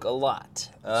smoke a lot.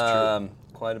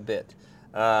 Quite a bit.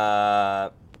 I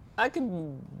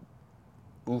can.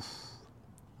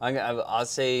 I'll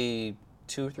say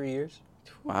 2 or 3 years.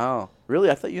 Wow, really?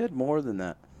 I thought you had more than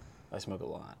that. I smoke a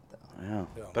lot, though. Wow.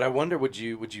 But I wonder, would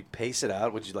you pace it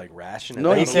out? Would you like ration it?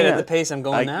 No, out? you He said can't. at the pace I'm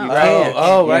going now. you can't.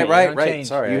 Oh, Yeah, right. you don't change.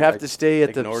 Sorry, You have to stay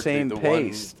at the ignored same one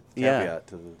pace. Yeah. caveat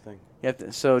to the thing.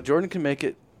 So Jordan can make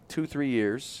it 2-3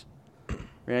 years.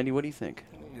 Randy, what do you think?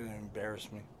 You're going to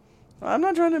embarrass me. I'm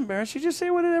not trying to embarrass you. Just say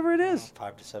whatever it is.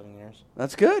 5 to 7 years.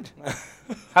 That's good.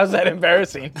 How's that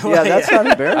embarrassing? Yeah, that's not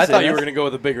embarrassing. I thought you were That's- going to go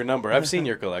with a bigger number. I've seen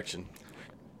your collection.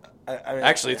 I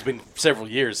Actually, it's been several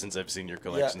years since I've seen your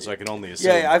collection, so I can only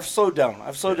assume. Yeah, I've slowed down.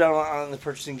 I've slowed down on the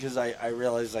purchasing because I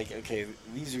realized, like, okay,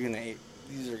 these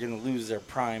are gonna lose their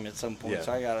prime at some point, Yeah.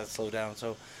 so I gotta slow down.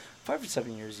 So 5 to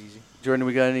 7 years easy. Jordan,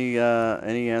 we got any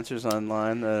answers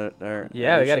online that are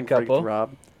Yeah, we got a interesting before I get to couple.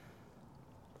 Rob?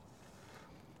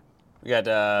 We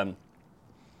got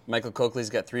Michael Coakley's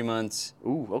got 3 months.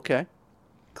 Ooh, okay.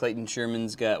 Clayton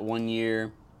Sherman's got 1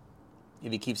 year.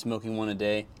 If he keeps smoking one a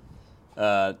day.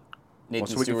 Nathan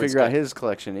So we can Stewart's figure out got- his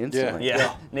collection instantly.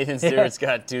 Yeah. Nathan Stewart's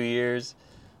got 2 years.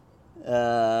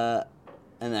 And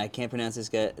I can't pronounce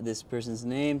this person's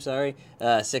name. Sorry.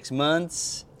 6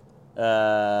 months.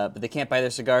 But they can't buy their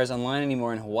cigars online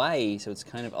anymore in Hawaii, so it's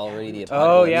kind of already the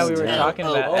apocalypse. Oh, yeah, we were now. talking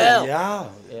about Oh, that.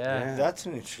 hell. Yeah. That's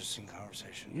an interesting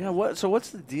conversation. Yeah. So what's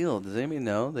the deal? Does anybody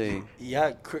know?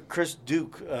 Yeah, Chris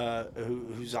Duke,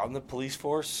 who's on the police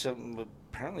force,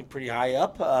 apparently pretty high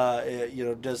up,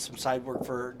 does some side work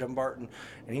for Dumbarton,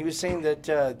 and he was saying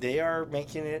that they are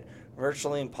making it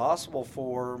virtually impossible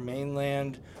for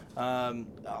mainland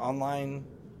online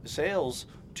sales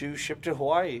to ship to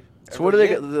Hawaii. So what do they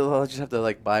get? They'll just have to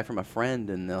like buy from a friend,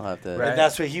 and they'll have to. Right. And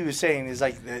that's what he was saying is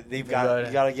like they've got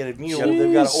you got to get a mule. Jeez.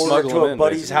 They've got to order Smuggle to them a in,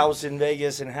 buddy's basically. house in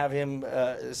Vegas and have him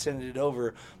send it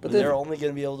over. But they're only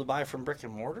going to be able to buy from brick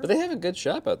and mortar. But they have a good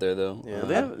shop out there, though.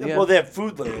 Yeah. Well, they have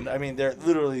Foodland. I mean, they're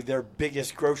literally their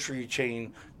biggest grocery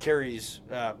chain carries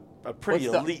a pretty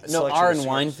elite No, selection. R of in cigars.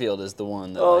 Winefield is the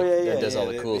one that, that does all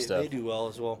the cool stuff. They do well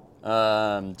as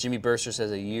well. Jimmy Burster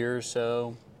says a year or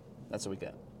so. That's what we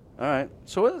got. All right.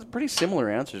 So it's pretty similar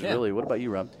answers, Yeah. really. What about you,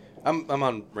 Rob? I'm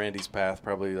on Randy's path,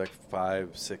 probably like 5,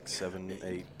 6, 7,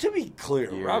 8. To be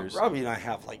clear, Years. Robbie and I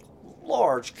have like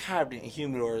large cabinet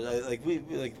humidors.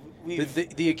 We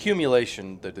The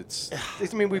accumulation that it's.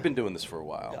 I mean, we've been doing this for a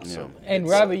while. Yeah. So And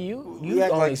it's, Robbie, you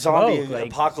act only like zombie smoke, like,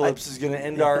 apocalypse is going to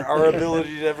end our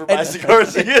ability to ever buy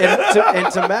cigars again.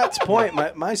 and to Matt's point,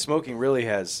 my smoking really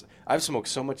has. I've smoked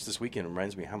so much this weekend. It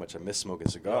reminds me how much I miss smoking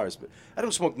cigars, but I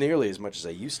don't smoke nearly as much as I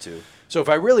used to. So if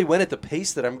I really went at the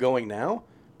pace that I'm going now,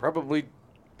 probably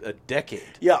a decade.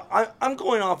 Yeah, I'm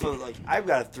going off of, like, I've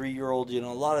got a 3-year-old, a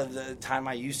lot of the time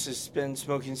I used to spend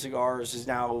smoking cigars is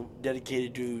now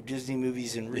dedicated to Disney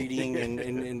movies and reading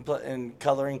and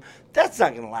coloring. That's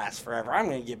not going to last forever. I'm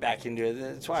going to get back into it.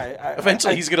 That's why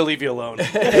Eventually, he's going to leave you alone.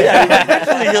 yeah,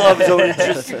 eventually he'll have his own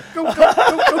interest.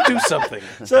 Go do something.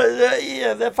 So,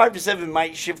 that 5 to 7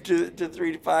 might shift to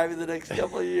 3 to 5 in the next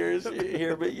couple of years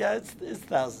here. But, yeah, it's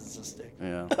thousands of sticks.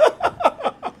 Yeah.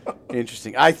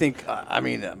 Interesting. I think.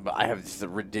 I have just a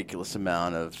ridiculous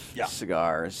amount of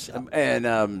cigars,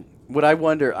 and what I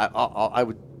wonder,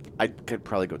 I could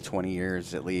probably go 20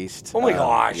 years at least. Oh my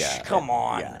gosh! Yeah, come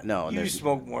on. Yeah, no, you there's-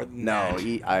 smoke more than No,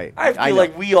 that. I feel know.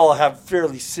 like we all have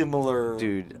fairly similar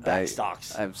Dude,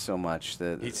 backstocks. I have so much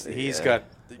that He's got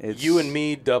it's- you and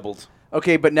me doubled.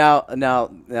 Okay, but now,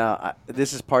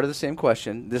 this is part of the same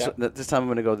question. This time I'm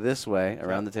going to go this way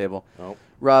around the table. Oh,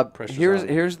 Rob, pressure's on.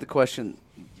 here's the question.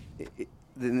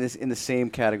 In the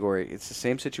same category, it's the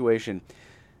same situation.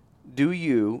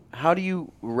 How do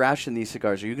you ration these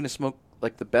cigars? Are you going to smoke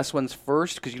like the best ones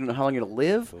first because you don't know how long you're going to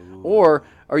live, or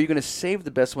are you going to save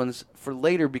the best ones for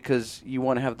later because you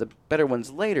want to have the better ones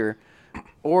later,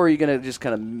 or are you going to just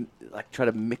kind of like try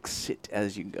to mix it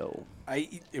as you go?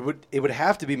 It would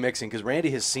have to be mixing because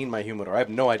Randy has seen my humidor. I have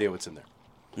no idea what's in there.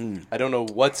 I don't know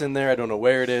what's in there. I don't know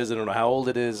where it is. I don't know how old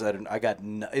it is.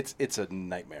 It's a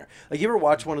nightmare. Like, you ever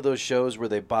watch one of those shows where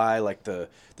they buy like the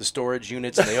storage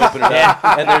units and they open it up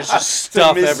and there's just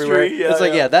stuff mystery, everywhere? yeah, It's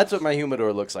like, yeah. that's what my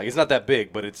humidor looks like. It's not that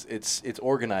big, but it's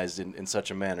organized in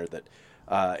such a manner that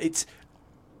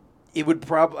it would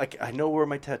probably, like, I know where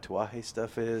my tatuaje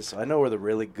stuff is. So I know where the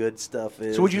really good stuff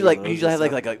is. So would you know, usually have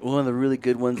stuff. like one of the really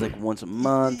good ones like once a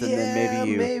month, and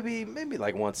then maybe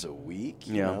like once a week.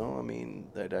 You know, I mean,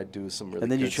 I'd do some really.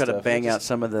 and then you good try to stuff. bang It out just-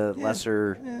 some of the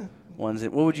lesser ones.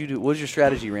 What would you do? What was your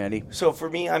strategy, Randy? So for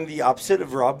me, I'm the opposite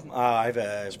of Rob. I have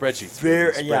a Spreadsheets. I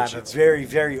have a Spreadsheets. very,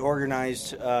 very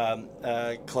organized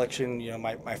collection.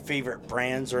 My favorite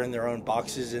brands are in their own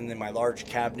boxes, and then my large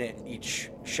cabinet, each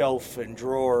shelf and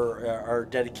drawer are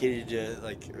dedicated to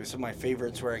like some of my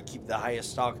favorites where I keep the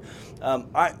highest stock.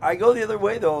 I go the other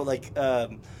way though. Like,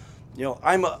 I've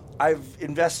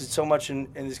invested so much in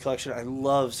this collection. I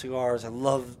love cigars. I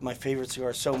love my favorite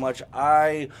cigars so much.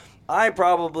 I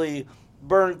probably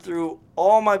burned through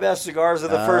all my best cigars in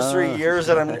the first 3 years,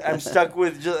 and I'm stuck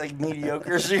with just like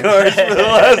mediocre cigars for the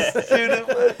last 2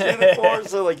 to 4.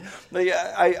 So like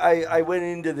I went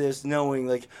into this knowing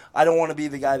like I don't want to be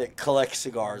the guy that collects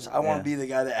cigars. I want to be the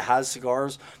guy that has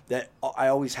cigars that I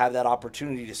always have that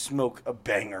opportunity to smoke a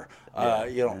banger,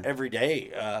 every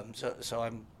day. So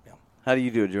I'm. How do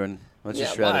you do it, Jordan? What's your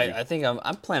Well, strategy? I think I'm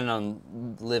planning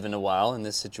on living a while in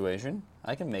this situation.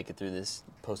 I can make it through this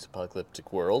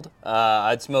post-apocalyptic world.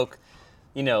 I'd smoke,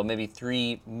 maybe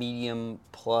 3 medium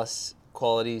plus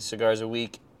quality cigars a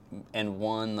week and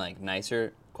 1 like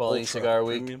nicer quality Ultra cigar a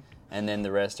week, premium. and then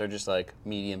the rest are just like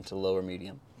medium to lower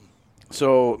medium.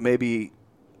 So maybe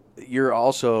you're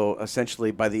also essentially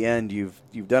by the end you've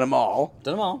done them all.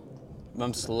 Done them all.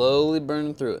 I'm slowly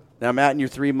burning through it. Now, Matt, in your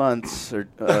 3 months or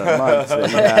months that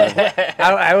you have,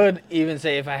 I would even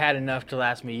say if I had enough to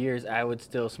last me years, I would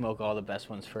still smoke all the best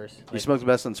ones first. you smoke the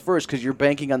best ones first because you're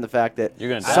banking on the fact that You're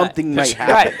gonna die. something might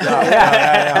Right.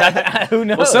 happen. Who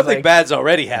knows? Well, something Like, bad's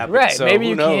already happened. Right. So Maybe who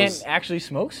you knows? can't actually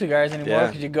smoke cigars anymore Yeah.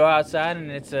 because you go outside and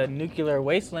it's a nuclear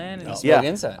wasteland. And Smoke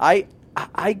inside.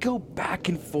 I go back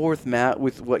and forth, Matt,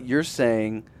 with what you're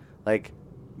saying. Like,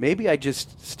 maybe I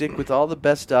just stick with all the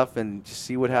best stuff and just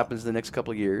see what happens the next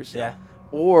couple of years. Yeah.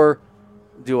 Or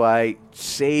do I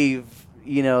save?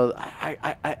 You know,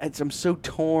 I'm so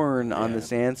torn on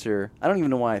this answer. I don't even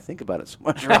know why I think about it so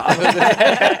much.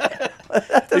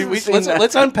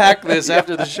 Let's unpack this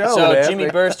after the show. So man. Jimmy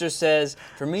Burster says,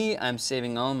 "For me, I'm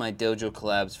saving all my dojo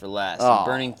collabs for last Oh. and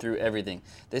burning through everything.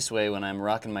 This way, when I'm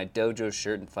rocking my dojo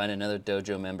shirt and find another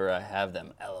dojo member, I have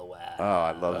them. LOL." Oh,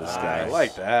 I love this guy. I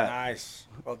like that. Nice.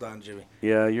 Well done, Jimmy.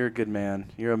 Yeah, you're a good man.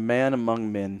 You're a man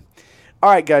among men. All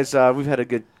right, guys, we've had a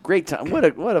great time. What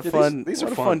a fun these are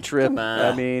what a fun. fun trip. Come on.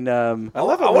 I mean, I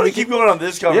love it. I when want we to keep going on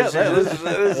this conversation. This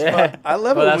is fun. I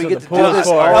love Well, it when that's we what get the to pool do is this.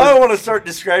 for. Now I want to start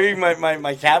describing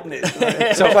my cabinet.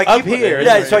 So if I Up keep, here,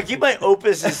 yeah. isn't So I it? keep my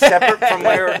Opus is separate from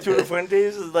my Arturo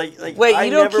Fuentes. Like Wait, I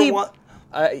you don't never keep want.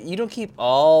 you don't keep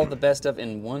all the best stuff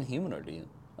in one humidor, do you?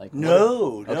 Like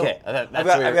No. Okay, I've I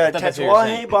got a thought that's what you were Tatuaje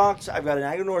saying. box. I've got an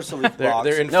Agonor Salif box.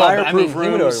 They're in No, but I fireproof mean rooms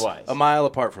humidor-wise. a mile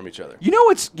apart from each other. you know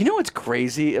what's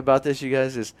crazy about this, you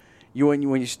guys, is when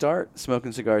you start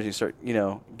smoking cigars, you start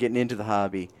getting into the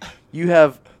hobby. You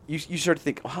start to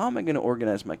think, how am I going to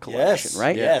organize my collection, Yes,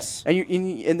 right? yes.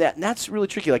 And that's really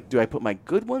tricky. Like, do I put my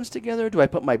good ones together? Do I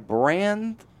put my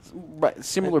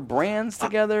similar brands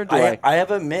together? Do I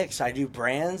have a mix. I do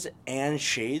brands and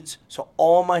shades. So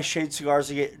all my shade cigars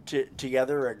get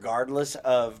together regardless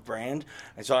of brand.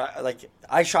 And so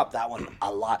I shop that one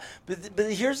a lot. But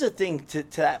here's the thing to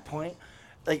that point.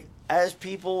 Like as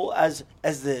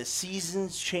the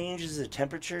seasons change, as the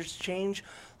temperatures change,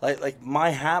 like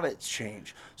my habits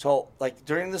change. So like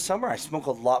during the summer I smoke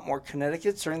a lot more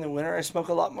Connecticut's. During the winter I smoke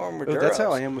a lot more Maduros. That's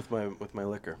how I am with my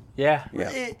liquor. Yeah.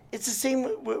 It's the same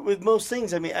with most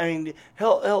things. I mean,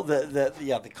 hell,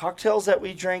 the cocktails that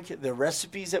we drink, the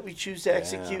recipes that we choose to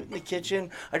execute in the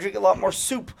kitchen. I drink a lot more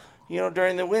soup,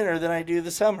 during the winter than I do the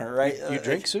summer, right? You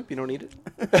drink soup, you don't eat it.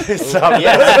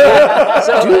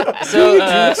 So you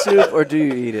drink soup or do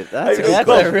you eat it? That's a good That's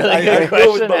question. a really I good go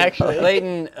with question, both.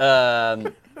 actually.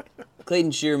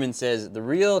 Clayton Shearman says the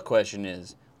real question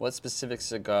is, what specific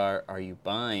cigar are you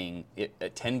buying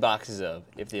 10 boxes of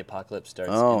if the apocalypse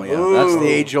starts? Oh, in yeah. November? That's the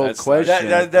age-old That's- question.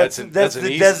 That's That's an the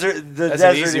easy- desert that's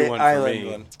an easy one for island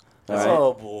me. one. All right.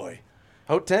 Oh boy.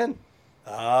 Hot 10.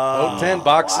 Oh, Hot 10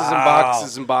 boxes and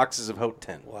boxes and boxes of Hot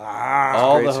 10. Wow.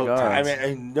 All great the Hot cigars. 10s. I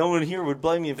mean, no one here would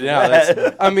blame you for Yeah,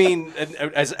 that. I mean,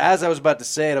 as I was about to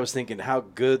say it, I was thinking how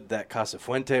good that Casa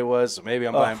Fuente was. So maybe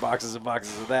I'm buying boxes and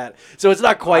boxes of that. So it's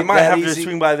not quite I might that have easy. to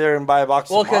swing by there and buy a box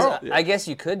Well, tomorrow. because I guess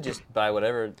you could just buy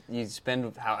whatever you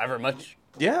spend, however much.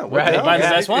 Yeah, Right, no, buy the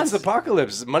yeah, best ones. It's the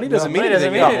apocalypse. Money doesn't mean money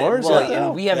doesn't anything mean anymore. it. so- Well,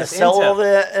 and we have Yeah, this sell all intel.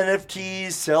 the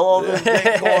NFTs, sell all the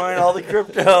Bitcoin, all the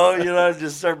crypto,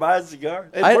 just start buying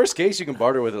cigars. In worst case, you can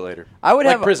barter with it later. I would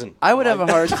Like have prison. I would have a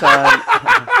hard time.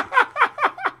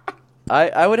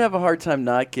 I would have a hard time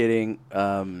not getting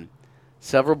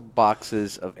several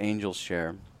boxes of Angel's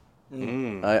Share.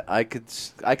 I could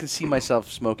see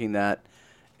myself smoking that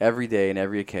every day and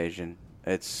every occasion.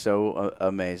 It's so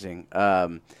amazing.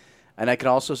 And I can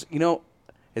also,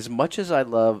 as much as I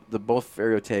love both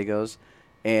Ferriotagos,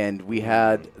 and we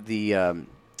had the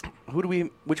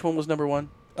which one was number one?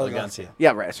 Elegancia.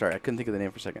 Yeah, right. Sorry, I couldn't think of the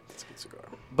name for a second. It's a good cigar.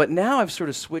 But now I've sort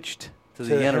of switched to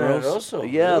the the Llanerosa.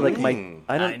 Llanerosa. Yeah, like I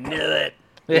I don't. knew it.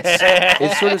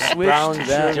 It's sort of switched Brown to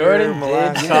that. sugar, Jordan did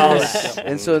molasses. call Yes.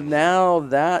 And so now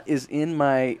that is in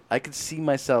my. I could see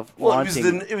myself Well,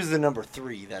 wanting. it was the number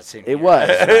 3 that same It year. was.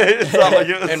 It's not like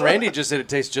it was And Randy just said it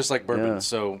tastes just like bourbon, Yeah.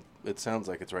 so it sounds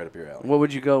like it's right up your alley. What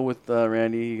would you go with,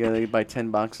 Randy? You gotta buy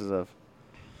 10 boxes of.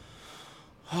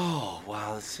 Oh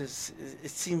wow, it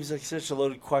seems like such a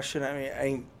loaded question. I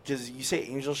mean, because you say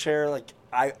Angel Share, like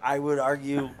I would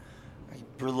argue,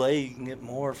 Brulee you can get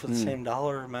more for the same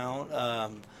dollar amount. I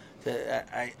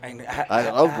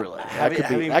love Brulee.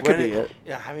 That could be it.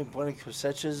 Yeah, having Buena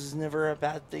Cosechas is never a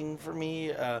bad thing for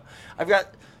me. I've got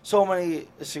so many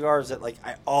cigars that like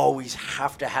I always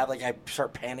have to have. Like I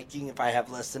start panicking if I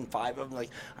have less than 5 of them. Like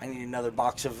I need another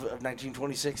box of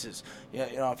 1926s.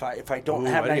 If I don't Ooh,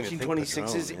 have I didn't even think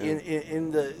 1926s Patron, yeah.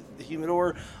 in the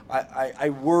humidor, I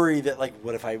worry that like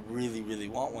what if I really really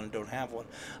want one and don't have one.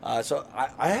 So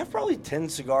I have probably 10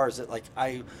 cigars that like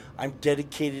I'm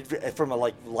dedicated from a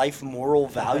like life life moral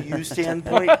value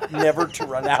standpoint, never to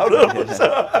run out of.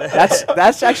 So.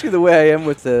 That's actually the way I am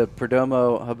with the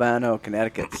Perdomo Habano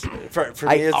Connecticut's. For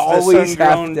I me, it's always the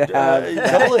have sun-grown, to have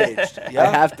double-aged. Yeah.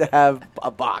 I have to have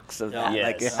a box of that. Yes.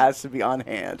 Like it has to be on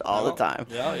hand all the time.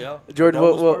 Yeah. Jordan, That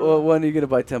was part of what it. one are you gonna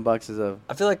buy 10 boxes of?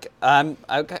 I feel like I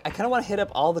kind of want to hit up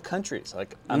all the countries.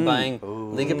 Like I'm buying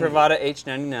Liga Privada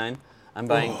H99. I'm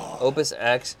buying Opus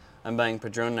X. I'm buying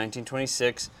Padron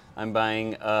 1926. I'm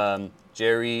buying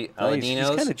Jerry Oh, he's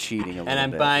Aladino's. kind of cheating a little And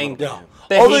I'm bit. buying. Yeah.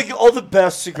 Behi- All the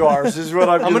best cigars is what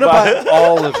I'm I'm gonna gonna buy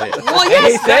all of it. Well, He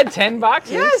yes. said 10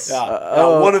 boxes? Yes.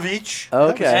 one of each.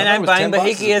 Okay. And I'm was buying 10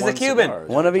 boxes Bahiki as of a one Cuban. cigar.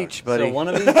 One of each, buddy. So one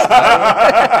of each.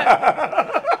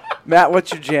 Matt,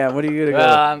 what's your jam? What are you gonna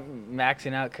Well, go? I'm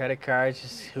maxing out credit cards.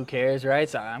 Just who cares, right?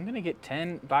 So I'm gonna get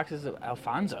 10 boxes of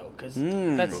Alfonso because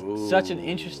that's such an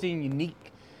interesting,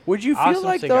 unique, Would you feel awesome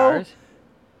like cigars. though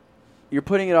you're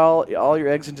putting it all your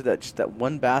eggs into that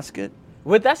one basket?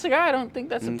 With that cigar, I don't think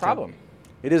that's a Okay. problem.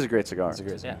 It is a great cigar.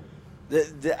 Yeah.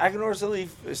 The Aganorsa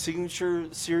Leaf signature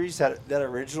series, that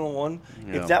original one,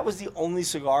 Yeah. if that was the only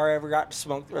cigar I ever got to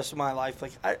smoke the rest of my life,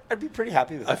 like I'd be pretty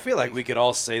happy with I that. feel like we could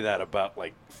all say that about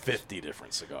like 50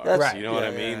 different cigars. That's- You know what I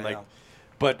yeah, mean? yeah, Like, yeah.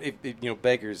 but if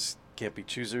beggars can't be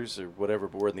choosers or whatever,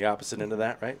 but we're in the opposite end of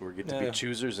that, right? We get to Yeah, be yeah.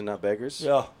 choosers and not beggars.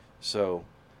 Yeah. So,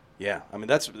 yeah, I mean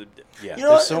that's You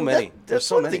know, there's so and many. That's There's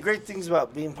so one many. of the great things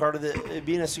about being part of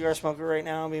being a cigar smoker right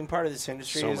now, being part of this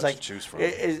industry So is much like to choose from.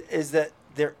 is that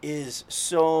there is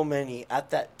so many at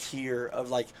that tier of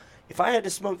like. If I had to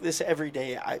smoke this every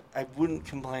day, I wouldn't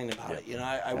complain about it. You know,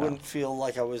 I wouldn't feel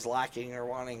like I was lacking or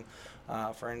wanting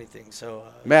for anything. So,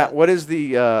 Matt, what's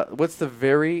the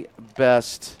very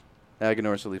best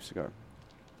Aganorsa Leaf cigar?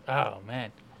 Oh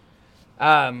man.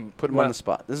 Put them on the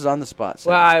spot. This is on the spot.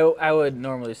 Well, I would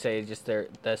normally say just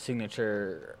the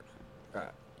signature.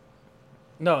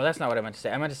 No, that's not what I meant to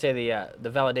say. I meant to say the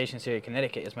Validation Series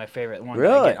Connecticut is my favorite one that I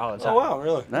Really? get all the time. oh wow,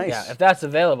 really? nice. Yeah, if that's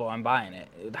available, I'm buying it.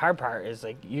 The hard part is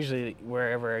like usually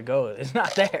wherever I go, it's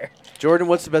not there. Jordan,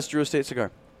 what's the best Drew Estate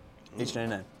cigar?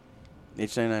 H99.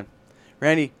 H99.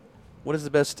 Randy, what is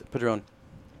the best Padron?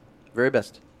 Very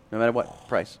best, no matter what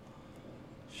price.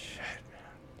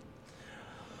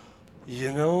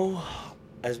 You know,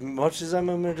 as much as I'm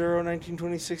a Maduro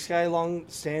 1926 guy, long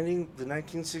standing, the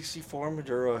 1964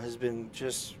 Maduro has been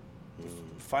just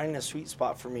finding a sweet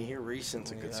spot for me here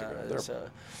recently. It's a good cigar.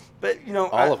 But you know,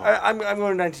 All of them. I'm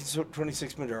going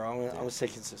 1926 Maduro. I'm going to stay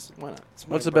consistent. Why not? It's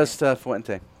my What's the brand. best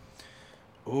Fuente?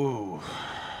 Ooh,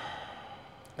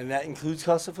 And that includes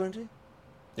Casa Fuente?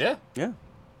 Yeah. Yeah,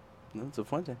 no, it's a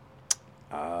Fuente.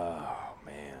 oh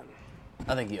man,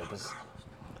 I think the Opus.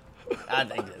 I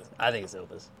think it's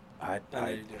Opus. I know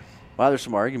you do. Wow, there's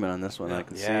some argument on this one. I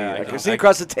can see. Yeah, I I can can- see I-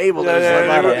 across the table. There's a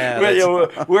lot of-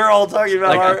 yeah, we're all talking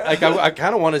about our. I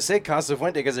kind of want to say Casa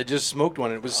Fuente because I just smoked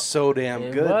one. And it was so damn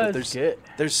It good. But was there's good.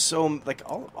 there's so like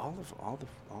all of them.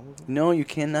 No, you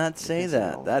cannot say can say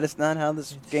that. all. That is not how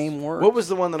this game works. What was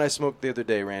the one that I smoked the other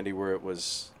day, Randy? Where it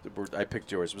was I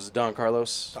picked yours. Was it Don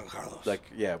Carlos? Don Carlos. Like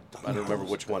yeah, I don't remember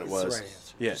which one it That's the was. right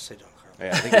answer. Yeah. Just say Don Carlos. Yeah,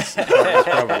 I think it's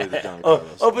probably the Don Oh,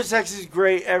 Carlos. Opus X is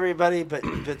great, everybody, but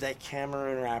that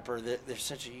Cameroon wrapper, they're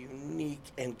such a unique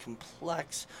and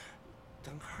complex.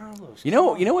 Don Carlos. You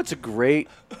know what's a great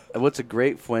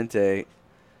Fuente,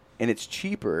 and it's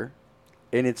cheaper,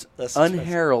 and it's Less expensive.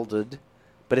 unheralded,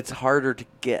 but it's harder to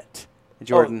get.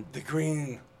 Jordan, the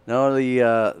green. no, the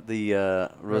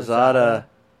Rosada,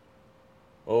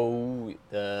 Oh,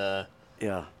 the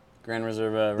yeah, Grand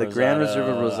Reserva. The Grand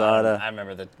Reserva Rosada. I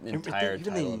remember the entire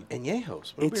Even title. the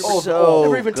Añejos. It's We so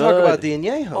never even talk good. about the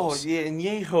Añejos. Oh, yeah, and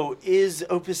Yeho is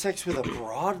Opus X with a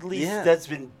broadleaf Yeah. that's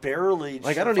been barrel aged.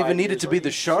 Like I for don't 5 even need it years. to be Are the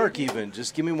you shark. serious? Even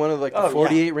just give me one of like Oh, the yeah.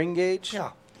 48 ring gauge.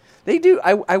 Yeah. they do.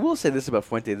 I will say this about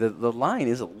Fuente: the line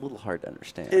is a little hard to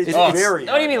understand. It's Oh, very.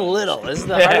 what do you mean little? This is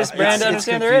the hardest brand to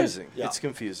understand there is. confusing. Yeah. It's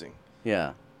confusing.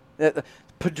 Yeah,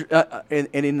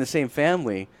 and in the same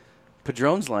family,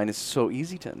 Padron's line is so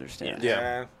easy to understand.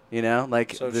 Yeah. You know,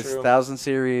 like So this true. 1000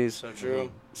 series, So true.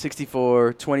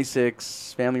 64,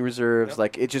 26, family reserves. Yep.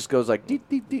 Like it just goes like deep,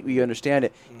 deep, deep. You understand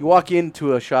it. You walk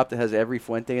into a shop that has every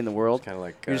Fuente in the world. Kind of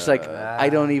like You're just like, I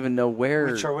don't even know where.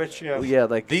 Which are which? Yeah. Yeah,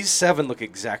 like these 7 look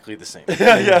exactly the same. yeah,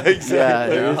 exactly. yeah, it is, Yeah.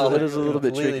 it is a little bit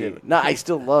Completely tricky. different. No, I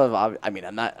still love. I mean,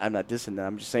 I'm not dissing that.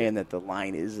 I'm just saying that the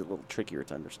line is a little trickier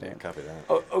to Yeah, understand. copy that.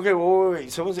 Oh, okay, well, wait.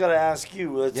 Someone's got to ask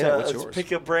you. Let's, Yeah, what's let's yours?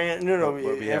 pick a brand. No, What do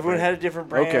we have, everyone right? had a different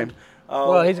brand. Okay.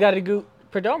 Well, he's got to go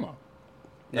Perdomo.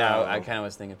 No, I kind of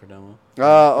was thinking Perdomo.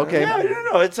 Okay. Yeah,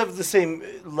 no. It's of the same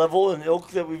level and ilk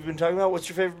that we've been talking about. What's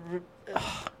your favorite?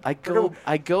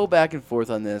 I go back and forth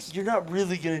on this. You're not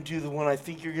really gonna do the one I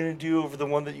think you're gonna do over the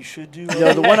one that you should do.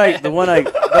 No, the one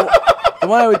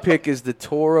I would pick is the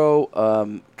Toro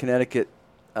Connecticut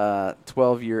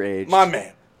 12-year age. My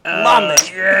man. My man.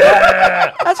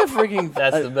 That's a freaking.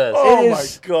 That's the best. Oh, It my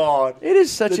is- God. It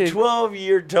is such The a.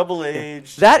 12-year double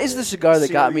age. That is the cigar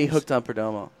that got me series. hooked on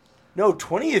Perdomo. No,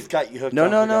 20th got you hooked No,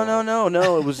 on no, Perdomo.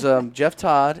 no. It was Jeff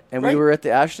Todd, and we Right. were at the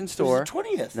Ashton It store. was the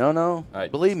 20th. No.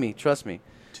 right. Believe me, trust me.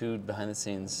 Two behind the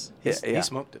scenes. Yeah, He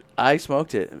smoked it. I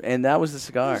smoked it, and that was the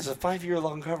cigar. This is a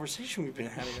 5-year-long conversation we've been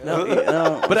having.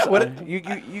 No, But sorry.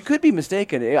 you could be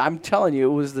mistaken. I'm telling you,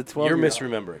 it was the 12. You're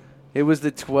misremembering. It was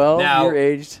the 12-year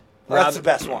aged. That's the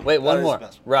best one. Wait, That one is more. the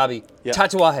best one. Robbie. Yeah.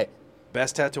 Tatuaje.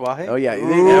 Best Tatuaje? Oh yeah,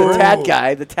 Ooh. the tat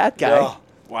guy. The tat guy. Yeah.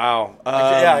 Wow.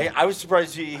 Yeah, I was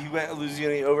surprised he went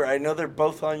Louisiana over. I know they're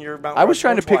both on your Mount I was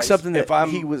trying to Rushmore pick twice. something that If I'm-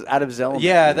 he was out of his element.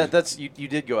 Yeah, that's you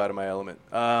did go out of my element.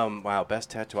 Wow, best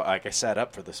tattoo. Like I sat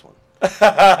up for this one.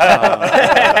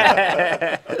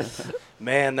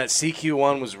 Man, that CQ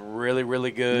one was really,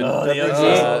 really good. Oh, Doesn't the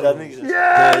exist. OG. Doesn't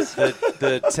exist.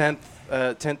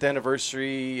 The 10th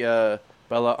anniversary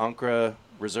Bella Ancra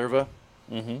Reserva,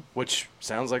 which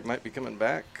sounds like might be coming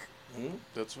back.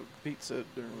 That's what Pete said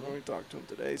when we talked to him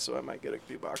today, so I might get a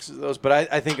few boxes of those. But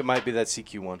I think it might be that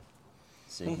CQ one.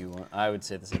 CQ1. I would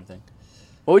say the same thing.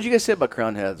 What would you guys say about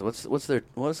Crown Heads? What's the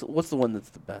one that's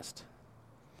the best?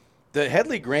 The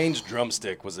Headley Grange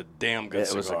drumstick was a damn good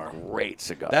It was cigar. a great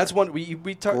cigar. That's one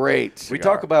we talk. Great We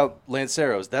cigar. talk about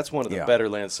Lanceros. That's one of the Yeah. better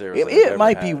Lanceros. It, I've it ever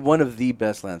might be had. one of the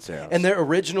best Lanceros. And their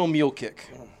original mule kick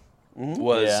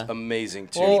was Yeah. amazing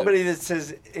too. Anybody that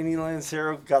says any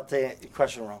Lancero got the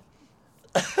question wrong.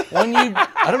 When you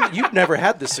You've never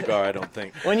had this cigar, I don't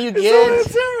think. when you It's get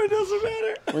Lancero, it doesn't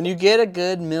matter. when you get a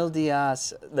good Mil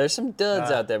Diaz, there's some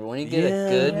duds out there, but when you get yeah. a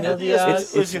good Mil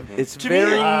Yes, Diaz, it's to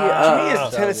very. me, to me, so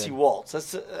it's Tennessee good. Waltz.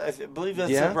 That's I believe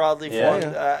that's Yeah? a broadly Yeah.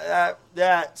 formed.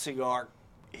 That cigar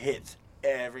hits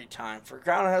every time. For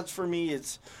Crown Heads, for me,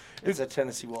 it's a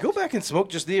Tennessee Waltz. Go back and smoke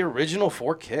just the original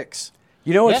 4 kicks.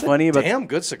 You know what's Yeah. funny about Damn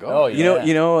good cigar. Oh, yeah.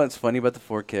 you know what's funny about the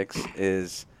 4 kicks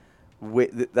is,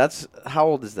 that's how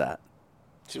old is that?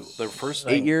 Their first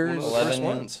 8 years? one of the first 11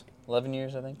 ones. 11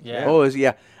 years, I think. Yeah. Oh,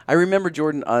 yeah. I remember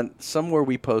Jordan on somewhere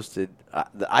we posted.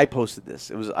 I posted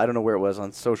this. It was I don't know where it was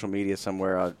on social media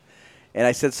somewhere, and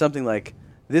I said something like,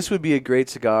 "This would be a great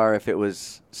cigar if it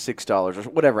was $6 or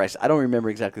whatever." I don't remember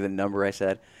exactly the number I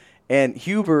said, and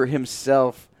Huber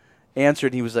himself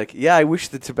answered. He was like, "Yeah, I wish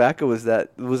the tobacco was that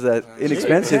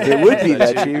inexpensive. It would be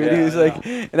that cheap." And he was like,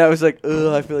 and I was like,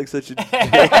 "Ugh, I feel like such a."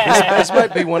 This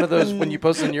might be one of those when you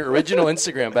posted on your original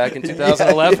Instagram back in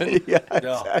 2011. Yeah,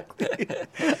 exactly.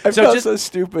 I So felt just- so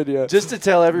stupid. Yeah. Just to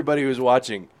tell everybody who's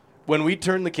watching, when we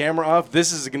turn the camera off,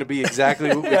 this is going to be exactly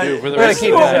what we do for the rest of the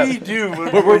keep what time. we do.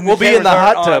 We'll be in the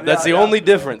hot tub. That's the only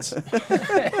difference. All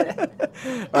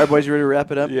right, boys, you ready to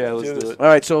wrap it up? Yeah, let's do it. All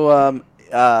right, so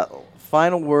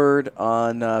final word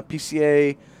on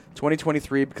PCA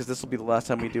 2023, because this will be the last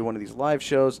time we do one of these live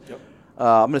shows. Yep.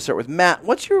 I'm going to start with Matt.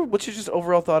 What's your just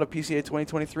overall thought of PCA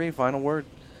 2023? Final word.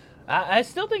 I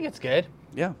still think it's good.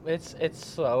 Yeah. It's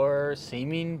slower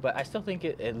seeming, but I still think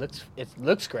it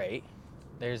looks great.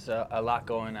 There's a lot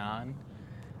going on.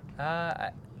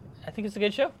 I think it's a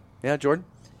good show. Yeah, Jordan?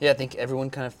 Yeah, I think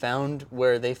everyone kind of found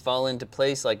where they fall into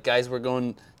place. Like, guys were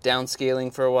going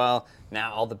downscaling for a while.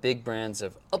 Now all the big brands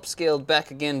have upscaled back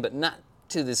again, but not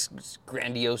to this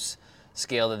grandiose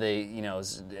scale that they,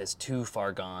 is too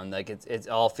far gone. Like, it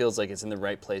all feels like it's in the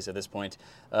right place at this point.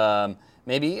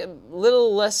 Maybe a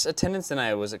little less attendance than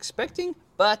I was expecting,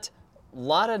 but a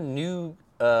lot of new,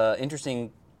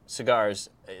 interesting cigars.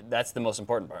 That's the most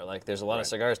important part. Like, there's a lot of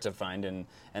cigars to find, and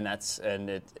it's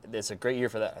a great year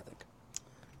for that, I think.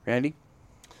 Randy?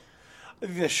 I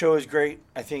think the show is great.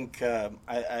 I think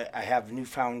I have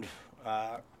newfound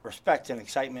respect and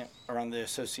excitement around the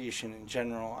association in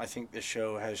general. I think the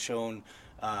show has shown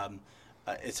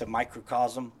it's a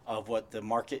microcosm of what the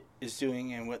market is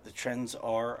doing and what the trends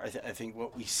are. I think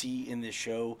what we see in this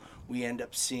show, we end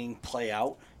up seeing play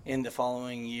out in the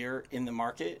following year in the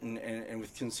market and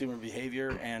with consumer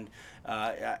behavior. And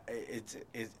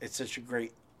it's such a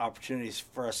great opportunity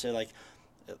for us to like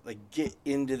get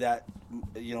into that,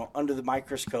 under the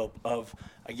microscope of,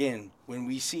 again, when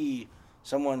we see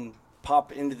someone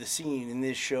pop into the scene in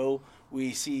this show,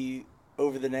 we see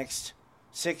over the next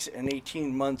 6 and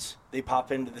 18 months, they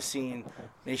pop into the scene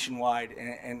nationwide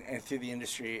and through the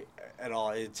industry at all.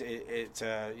 It's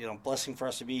blessing for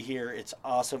us to be here. It's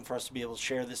awesome for us to be able to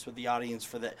share this with the audience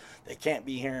for that they can't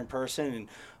be here in person.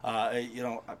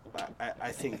 And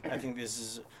I think this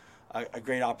is a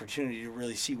great opportunity to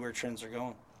really see where trends are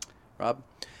going. Rob?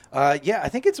 Yeah, I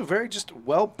think it's a very just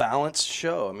well-balanced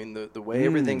show. I mean, the way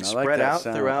everything's I like spread that out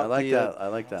sound. throughout I like the, that. I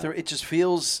like that. It just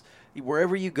feels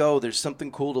wherever you go, there's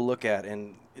something cool to look at,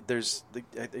 and there's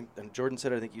I think, and Jordan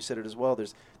said it, I think you said it as well.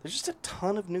 There's just a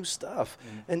ton of new stuff,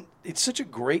 and it's such a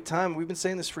great time. We've been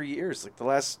saying this for years, like the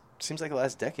last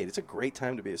decade. It's a great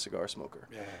time to be a cigar smoker.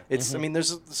 Yeah. It's I mean,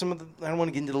 there's some of the, I don't want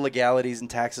to get into the legalities and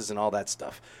taxes and all that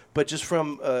stuff, but just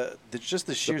from the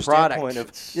sheer standpoint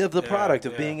of the product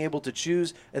of being able to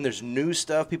choose, and there's new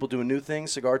stuff, people doing new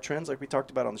things, cigar trends like we talked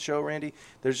about on the show, Randy.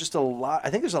 There's just a lot. I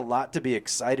think there's a lot to be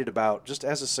excited about just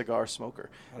as a cigar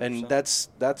smoker, 100%. And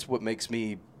that's what makes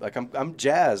me like I'm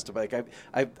jazzed. Like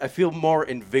I feel more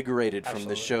invigorated from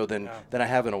this show than I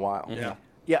have in a while.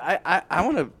 Yeah, I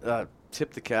want to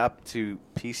tip the cap to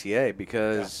PCA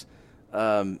because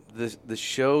the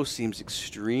show seems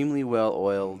extremely well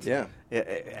oiled. Yeah,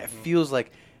 it feels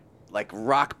like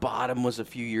rock bottom was a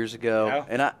few years ago,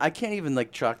 and I can't even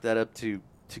like chalk that up to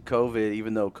COVID,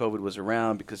 even though COVID was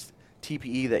around, because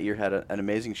TPE that year had an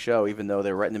amazing show, even though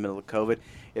they were right in the middle of COVID.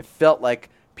 It felt like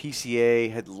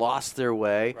PCA had lost their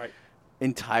way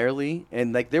entirely,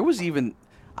 and like there was even.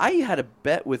 I had a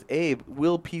bet with Abe,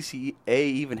 will PCA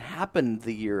even happen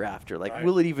the year after? Like,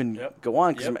 will it even go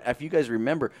on? Because if you guys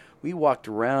remember, we walked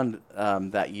around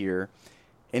that year,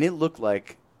 and it looked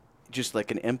like just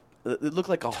like it looked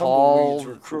like a hall.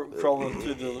 Were crawling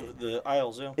through the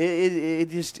aisles,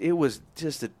 It was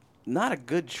just not a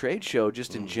good trade show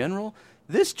just in general.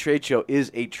 This trade show is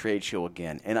a trade show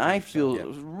again, and I feel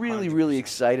really, really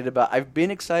excited about. I've been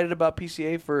excited about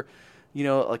PCA for,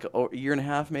 like a year and a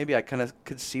half maybe. I kind of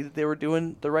could see that they were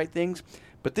doing the right things,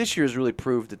 but this year has really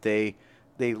proved that they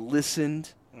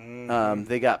listened.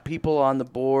 They got people on the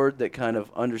board that kind of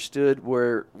understood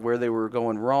where they were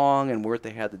going wrong and what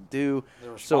they had to do.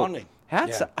 They're responding.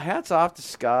 So hats off to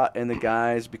Scott and the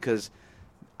guys, because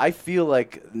I feel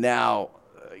like now,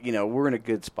 we're in a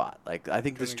good spot. Like, I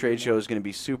think this trade show is going to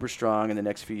be super strong in the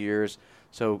next few years.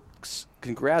 So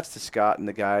congrats to Scott and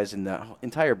the guys and the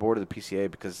entire board of the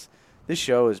PCA, because this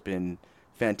show has been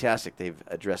fantastic. They've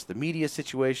addressed the media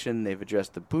situation. They've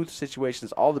addressed the booth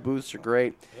situations. All the booths are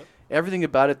great. Everything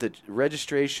about it, the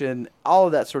registration, all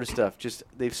of that sort of stuff, just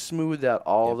they've smoothed out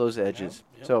all of those edges.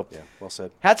 So, well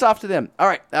said. Hats off to them. All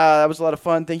right, that was a lot of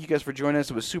fun. Thank you guys for joining us.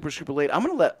 It was super, super late. I'm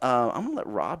gonna let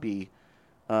Robbie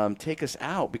take us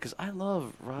out, because I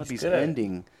love Robbie's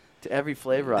ending to every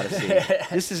Flavor Odyssey.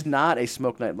 This is not a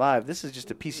Smoke Night Live. This is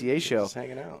just a PCA show. Just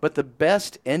hanging out. But the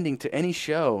best ending to any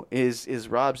show is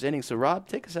Rob's ending. So, Rob,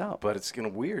 take us out. But it's kind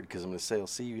of weird, because I'm going to say I'll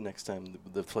see you next time,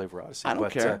 the Flavor Odyssey. I don't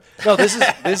care. No, this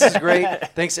is great.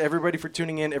 Thanks to everybody for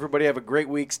tuning in. Everybody have a great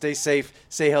week. Stay safe.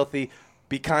 Stay healthy.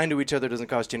 Be kind to each other. It doesn't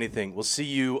cost you anything. We'll see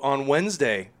you on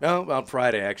Wednesday. No, on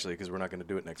Friday, actually, because we're not going to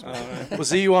do it next week. We'll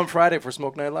see you on Friday for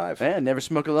Smoke Night Live. And never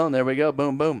smoke alone. There we go.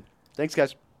 Boom, boom. Thanks,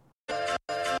 guys.